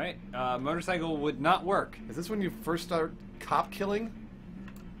police. All right, motorcycle would not work. Is this when you first start cop killing?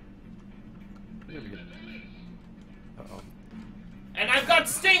 Uh-oh. And I've got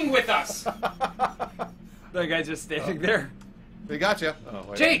Sting with us! The guy's just standing there. They got you. Oh,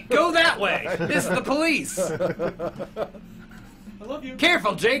 wait. Jake, go that way. This is the police. I love you.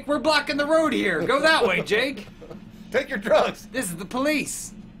 Careful, Jake. We're blocking the road here. Go that way, Jake. Take your drugs. This is the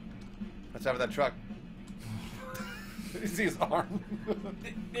police. Let's have that truck. You see his arm.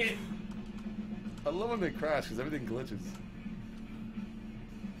 I love when they crash because everything glitches.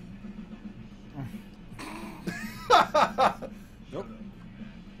 Nope.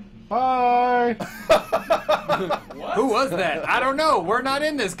 Bye. What? Who was that? I don't know. We're not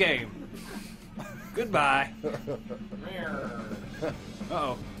in this game. Goodbye.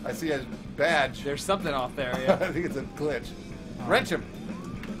 Uh-oh. I see a badge. There's something off there, I yeah. think it's a glitch. Wrench him.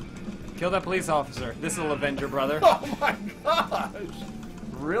 Kill that police officer. This'll avenge your brother. Oh my gosh.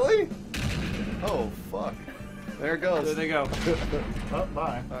 Really? Oh, fuck. There it goes. There they go. Oh,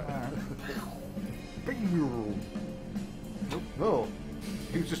 bye. Alright. No.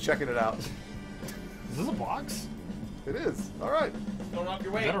 He was just checking it out. Is this a box? It is. All right. Don't off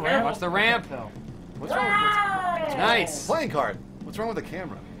your way. Is that a Careful. ramp? Watch the ramp. No. What's wrong with Nice. playing card? What's wrong with the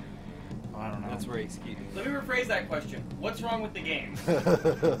camera? Oh, I don't know. That's where he's keeping. Let me rephrase that question. What's wrong with the game?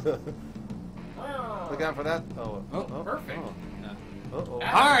 Look out for that. Oh, Perfect. Uh-oh.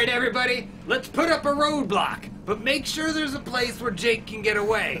 All right, everybody. Let's put up a roadblock, but make sure there's a place where Jake can get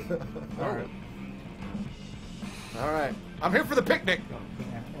away. All right. All right. I'm here for the picnic.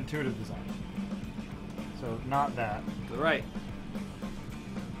 Yeah, intuitive design. So not that. To the right.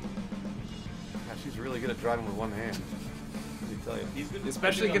 God, she's really good at driving with one hand. Let me tell you. He's good.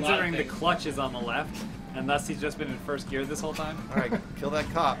 Especially doing a lot of considering the things. clutch is on the left, and thus he's just been in first gear this whole time. All right, kill that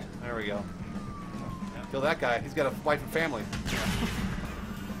cop. There we go. Kill that guy. He's got a wife and family.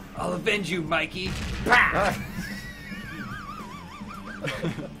 I'll avenge you, Mikey. Bah!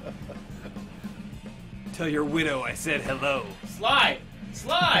 Tell your widow I said hello. Slide!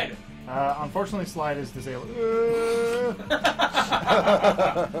 Slide! Unfortunately, slide is disabled.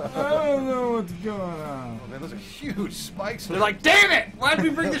 I don't know what's going on. Oh, man, those are huge spikes. They're like, damn it! Why did we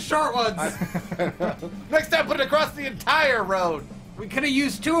bring the short ones? Next time, put it across the entire road. We could have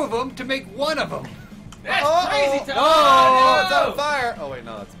used two of them to make one of them. That's Uh-oh. crazy time! Oh, it's no! on fire. Oh, wait,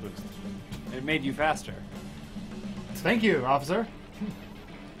 no, that's boost. It made you faster. Thank you, officer.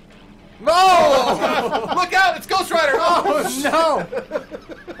 No! Look out! It's Ghost Rider. Oh no!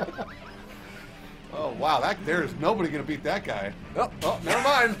 Oh, wow. There's nobody going to beat that guy. Oh. Oh, never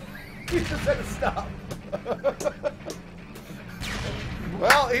mind. He just had to stop.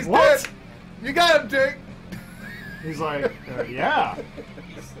 Well, he's What? dead. You got him, Jake. He's like, yeah.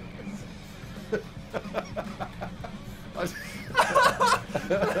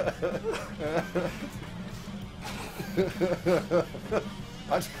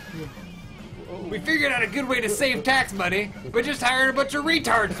 We figured out a good way to save tax money, but just hired a bunch of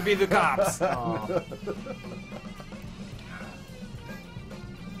retards to be the cops. Oh.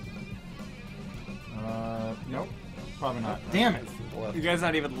 Nope. Probably not. Damn it. You guys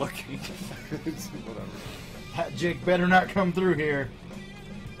not even looking. Whatever. That Jake better not come through here.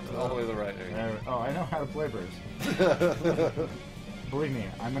 All the way to the right. There you go. Oh, I know how to play Bruce. Believe me,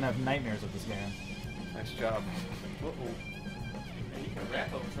 I'm gonna have nightmares of this game. Nice job. You can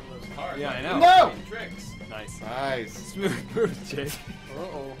wrap over some of those cars. Yeah, I know. No! Tricks. Nice. Nice. Smooth move, Jake.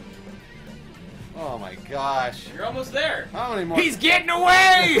 Uh-oh. Oh my gosh. You're almost there. How many more? He's getting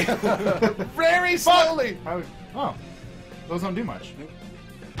away! very slowly. Oh, those don't do much.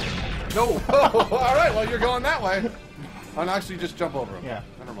 No. Oh, all right, well, you're going that way. Oh, no, actually, just jump over him. Yeah.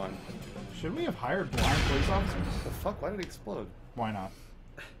 Never mind. Should we have hired blind police officers? The fuck? Why did he explode? Why not?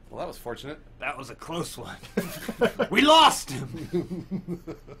 Well, that was fortunate. That was a close one. We lost him.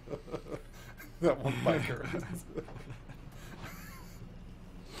 That one biker.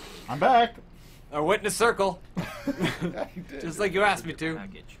 I'm back. I went in a circle, Yeah, he did. just like you asked me to.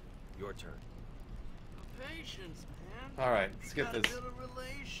 Package. Your turn. Patience, man. All right, let's get Gotta this. build a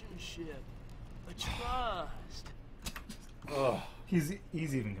relationship. A trust. Ugh. He's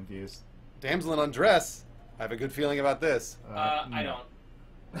even confused. Damsel in undress. I have a good feeling about this. I no. don't.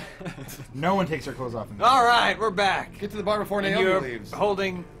 No one takes their clothes off. In this. All right, we're back. Get to the bar before And Naomi you're leaves.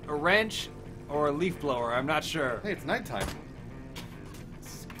 holding a wrench or a leaf blower. I'm not sure. Hey, it's nighttime.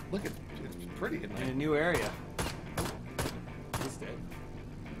 Look, it's pretty at In a night. new area. He's dead.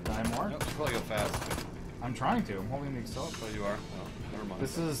 Die more? Nope, should probably go fast. I'm trying to. I'm holding the accelerator. Oh, you are? Oh, never mind.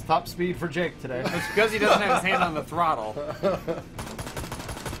 This is top speed for Jake today. It's because he doesn't have his hand on the throttle.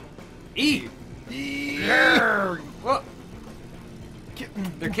 E. Whoa.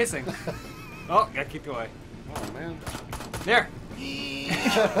 They're kissing. Oh, gotta keep away. Oh, man. There.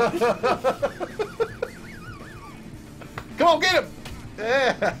 Come on, get him!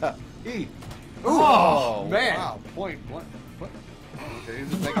 Yeah! E. Oh, man. Wow, point blank. What? Okay, he's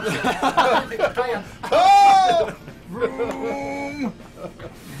just making sure. Oh! Vroom.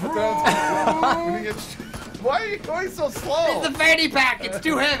 Why are you going so slow? It's the fanny pack. It's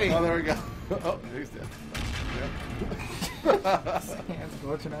too heavy. Oh, there we go. Oh, he's dead. Yep. Hands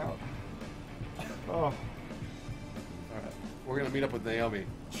glitching out. Oh, All right. We're going to meet up with Naomi.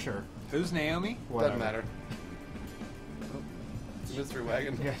 sure. Who's Naomi? Whatever. Doesn't matter. Mystery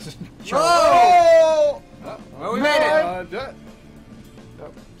wagon. Yeah, just Oh! Well, we made it. Do it.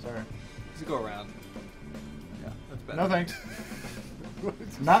 Oh, sorry. Let's go around. Yeah, that's better. No thanks.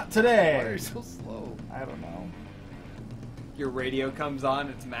 Not today. Why are you so slow? I don't know. Your radio comes on.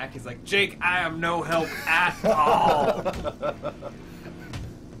 It's Mac. He's like, Jake, I am no help at all.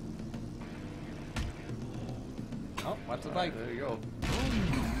 Oh, watch the bike. There you go.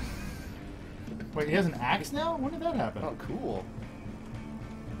 Wait, he has an axe now? When did that happen? Oh, cool.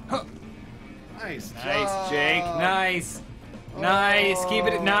 Huh. Nice. Nice, job. Jake. Nice. Nice. Keep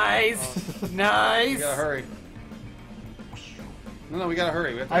it nice. Nice. We gotta hurry. No, we gotta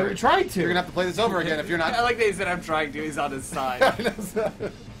hurry. We have to I hurry. tried to. You're gonna have to play this over again if you're not. I like that he said I'm trying to. He's on his side.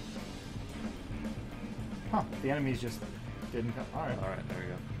 Huh, the enemies just didn't come. Alright. All right, there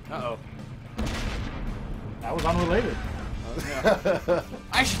you Uh-oh. That was unrelated. go.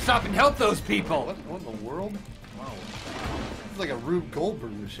 I should stop and help those people. What in the world? Wow. It's like a Rube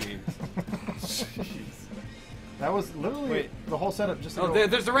Goldberg machine. Jeez. That was literally Wait. the whole setup. Just to Oh, go-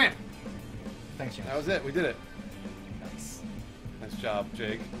 there's the ramp. Thanks, James. That was it. We did it. Nice. Nice job,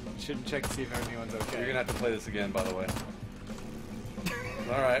 Jake. Shouldn't check to see if anyone's okay. You're gonna have to play this again, by the way.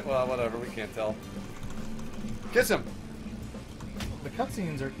 All right. Well, whatever. We can't tell. Kiss him. The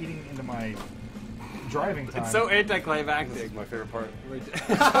cutscenes are eating into my driving time. It's so This anticlimactic. is my favorite part.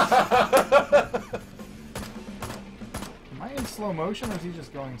 Am I in slow motion or is he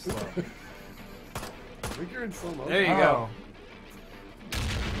just going slow? I think you're in slow motion. There you go.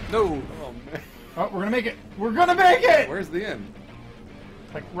 No. Oh man. Oh, we're gonna make it. We're gonna make it. Where's the end?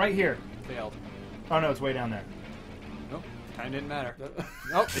 Like right here. Failed. Oh no, it's way down there. Nope. Time didn't matter. No.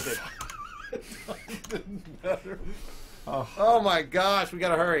 Nope, it did. Didn't matter. Oh, Oh my gosh, we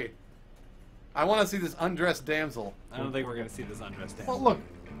gotta hurry. I want to see this undressed damsel. I don't think we're gonna see this undressed well, damn. look.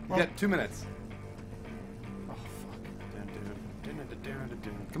 You Well, got 2 minutes. oh fuck.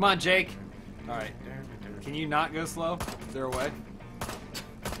 Come on, Jake. All right. Can you not go slow? Is there a way?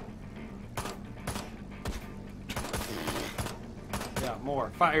 Yeah, more.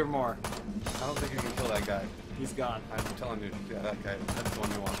 Fire more. I don't think you can kill that guy. He's gone. I'm telling you. Yeah, that guy. That's the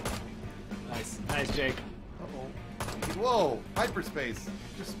one you want. Nice. Nice, Jake. Uh-oh. Whoa! Hyperspace.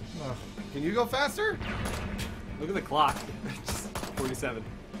 Just. Ugh. Can you go faster? Look at the clock. Just 47.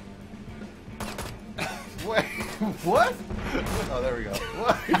 Wait. What? Oh, there we go.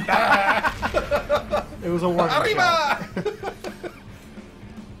 What? It was a warning shot. Arriba!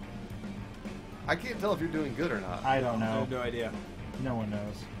 I can't tell if you're doing good or not. I don't I know. have no idea. No one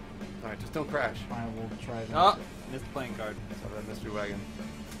knows. All right, just don't crash. I will try that. Oh, missed the playing card. Sorry, that mystery wagon.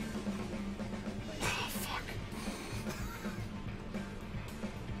 Oh, fuck.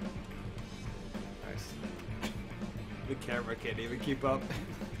 Nice. The camera can't even keep up.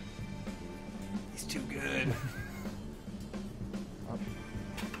 He's too good. Oh.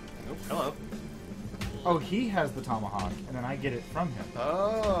 Nope. Hello. Oh, he has the tomahawk, and then I get it from him.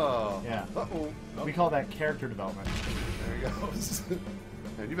 Oh. Yeah. Uh-oh. We call that character development. There he goes.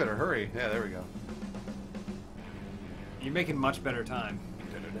 Man, you better hurry. Yeah, there we go. You're making much better time.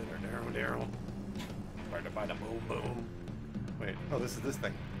 Boom, boom. Wait. Oh, this is this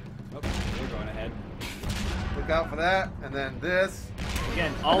thing. Oh, we're going ahead. Look out for that, and then this.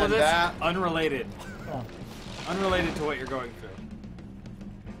 Again, all And of then this that. unrelated. Oh. Unrelated to what you're going through.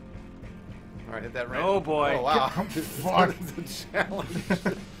 All right, hit that ramp. Oh, boy. Oh wow. Fuck. It's a challenge.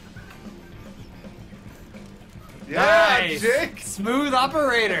 Yeah, Nice. Jake. Smooth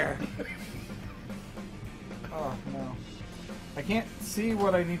operator. Oh, no. I can't see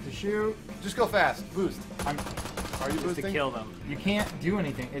what I need to shoot. Just go fast. Boost. I'm. Are you Just boosting? to kill them. You can't do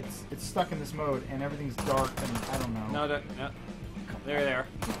anything. It's stuck in this mode, and everything's dark, and I don't know. No, no, no. There they are.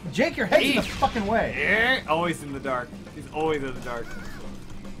 Jake, your head's in the Eat. fucking way. Yeah, always in the dark. He's always in the dark.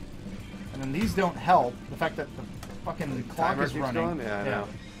 And then these don't help. The fact that the fucking clock Timer is keeps running. going? Yeah, I know.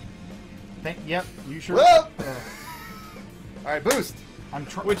 Yep, you sure. Whoa! All right, boost. I'm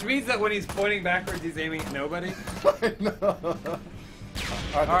trying. Which means that when he's pointing backwards, he's aiming at nobody. No.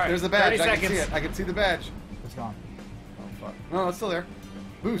 All right, there's the badge. 30 I can see seconds. it. I can see the badge. It's gone. Oh fuck. No, it's still there.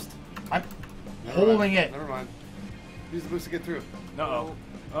 Boost. I'm Never holding mind. it. Never mind. Use the boost to get through. Uh-oh.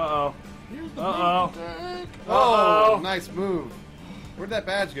 Uh-oh. Here's the Uh-oh. big- Oh, Uh-oh. nice move. Where'd that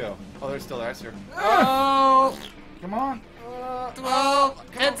badge go? Oh, they're still there. I see her. Oh! Come on.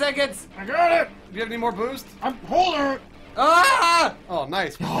 12! 10 seconds! I got it. Do you have any more boost? I'm holding it. Ah! Oh,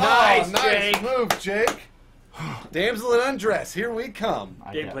 nice. Nice, oh, nice Jake. move, Jake. Damsel in undress. Here we come.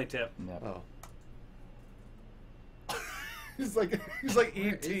 Gameplay tip. Yep. Oh. he's like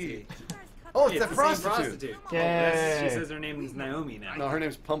E.T. he? Oh, it's It's that the same prostitute. prostitute. Yay. Yes, she says her name is Naomi now. No, her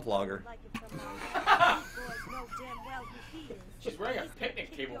name's Pump Logger. She's wearing a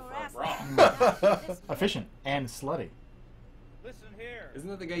picnic table for a bra. Efficient and slutty. Listen here. Isn't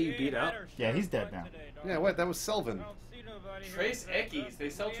that the guy you beat up? Yeah, he's dead now. Yeah, what? That was Selvin. Trace Eckies. They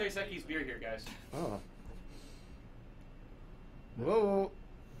sell Trace Eckies beer here, guys. Oh. Whoa.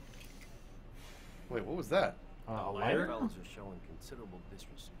 Wait, what was that? A lighter? Fellas are showing considerable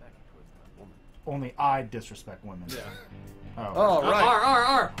disrespect towards that woman. Only I disrespect women. Yeah. Oh. Oh, right.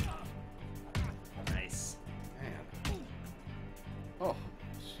 R. Nice. Man. Oh,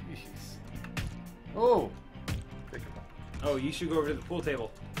 jeez. Oh. Pick him up. Oh, you should go over to the pool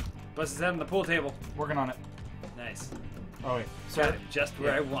table. Bust his head on the pool table. Working on it. Nice. Oh, wait. Got Sir, it just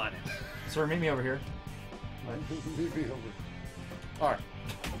where I want it. sir, meet me over here. Leave me over. All right.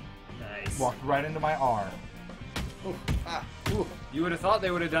 Nice. Walked right into my R. Ooh. Ah. Ooh. You would have thought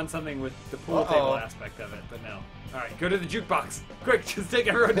they would have done something with the pool Uh-oh. table aspect of it, but no. All right, go to the jukebox. Quick, just take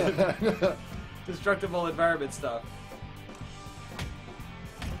everyone to destructible environment stuff.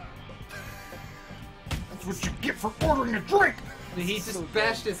 That's what you get for ordering a drink! He just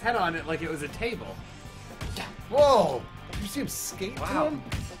bashed his head on it like it was a table. Whoa! Did you see him skate to Wow. him?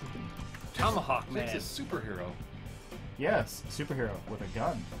 Tomahawk He's man. a superhero. Yes, superhero with a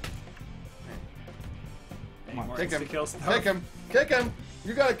gun. Any Come on, more Kick him. insta-kill stuff? Kick him. Kick him.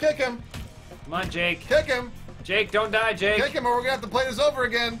 You gotta kick him. Come on, Jake. Kick him. Jake, don't die, Jake. Kick him or we're gonna have to play this over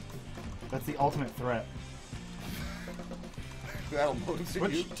again. That's the ultimate threat. That'll motivate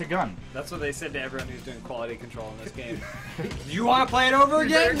you. Switch to gun. That's what they said to everyone who's doing quality control in this game. You want to play it over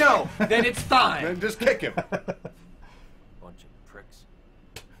again? No. Then it's fine. Then just kick him. Bunch of pricks.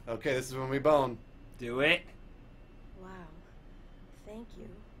 Okay, this is when we bone. Do it. Wow. Thank you.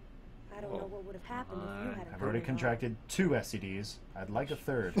 I don't Whoa. know what would have happened if you had I've already contracted 2 STDs. I'd like a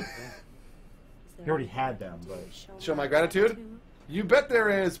third. He already had them, but Show my gratitude? You bet there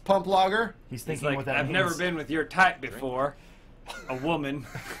is, pump logger. he's He's thinking like, what that I've means. never been with your type before. A woman.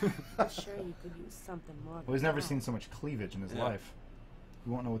 I'm sure you could use something more. Well, he's never seen so much cleavage in his Yeah. life. He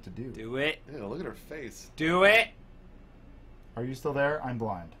won't know what to do. Do it. Ew, look at her face. Do it. Are you still there? I'm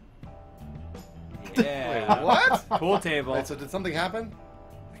blind. Yeah. Wait, what? Pool table. Wait, so did something happen?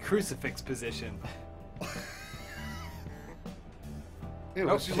 Crucifix position. Ew,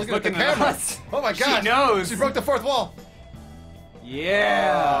 Oh, she's she's looking at the looking at camera. us. Oh my She gosh. knows. She broke the fourth wall.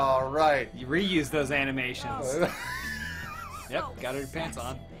 Yeah. All right. You reuse those animations. Yep, got her pants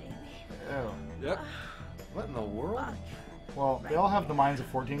on. Ew. Yep. What in the world? Well, they all have the minds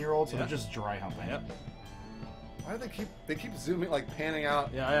of 14-year-olds, so Yeah. they're just dry humping. Yep. Why do they keep zooming, like panning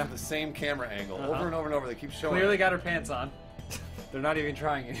out Yeah. to the same camera angle Uh-huh. over and over and over? They keep showing. Clearly got her pants on. They're not even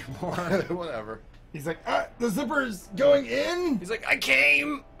trying anymore. Whatever. He's like, the zipper's going in! He's like, I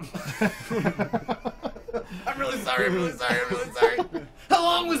came! I'm really sorry. I'm really sorry. I'm really sorry. How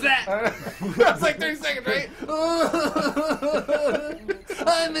long was that? That's like 30 seconds, right?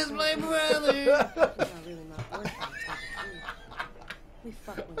 I miss my brother! You're really not worth it. We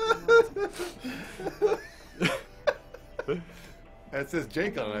fuck with you. That says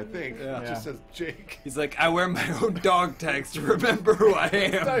Jake on it, I think. Yeah. It just says Jake. He's like, I wear my own dog tags to remember who I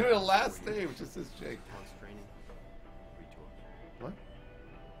It's not am. even a last name. It just says Jake. House training. Retool. What?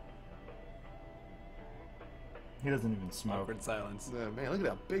 He doesn't even smoke. Awkward silence. Man, look at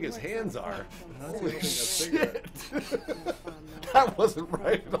how big his hands are. That's Holy really shit. That wasn't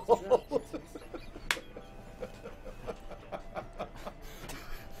right at all.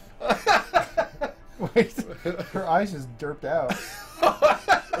 Wait, her eyes just derped out.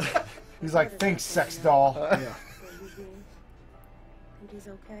 He's like, thanks, sex doll. What are you doing? Rudy's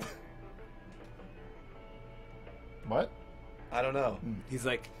okay? What? I don't know. He's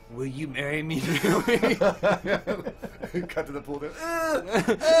like, will you marry me? Cut to the pool there.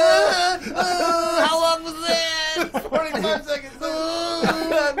 How long was that? 45 seconds.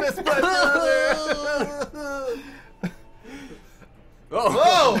 I missed my brother.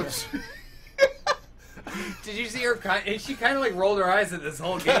 Oh. Whoa! Did you see her? She kind of like rolled her eyes at this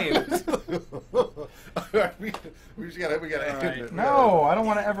whole game. we gotta All end right. it. No, I don't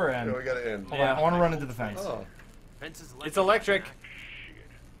want to ever end. Yeah, we gotta end. Hold on, I want to run into the fence. Oh. Fences It's electric.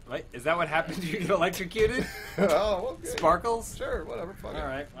 Wait, is that what happened? You get electrocuted? Oh, okay. Sparkles? Sure, whatever. Fuck it. All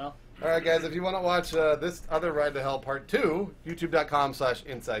right. Well, All right, guys. If you want to watch this other Ride to Hell Part 2,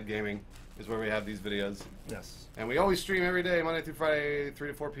 YouTube.com/Inside Gaming is where we have these videos. Yes. And we always stream every day, Monday through Friday, 3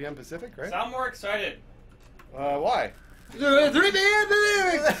 to 4 p.m. Pacific, right? Sound more excited. Why?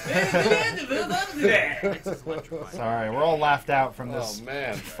 Sorry, we're all laughed out from this Oh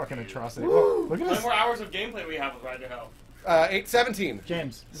man. fucking atrocity. Whoa, look at How many this. more hours of gameplay we have with Ride to Hell? 8:17.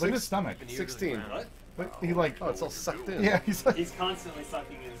 James, look at his stomach. 16. What? Look, he like, Oh, it's all sucked in. yeah, he's like, he's constantly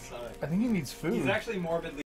sucking his stomach. I think he needs food. He's actually morbidly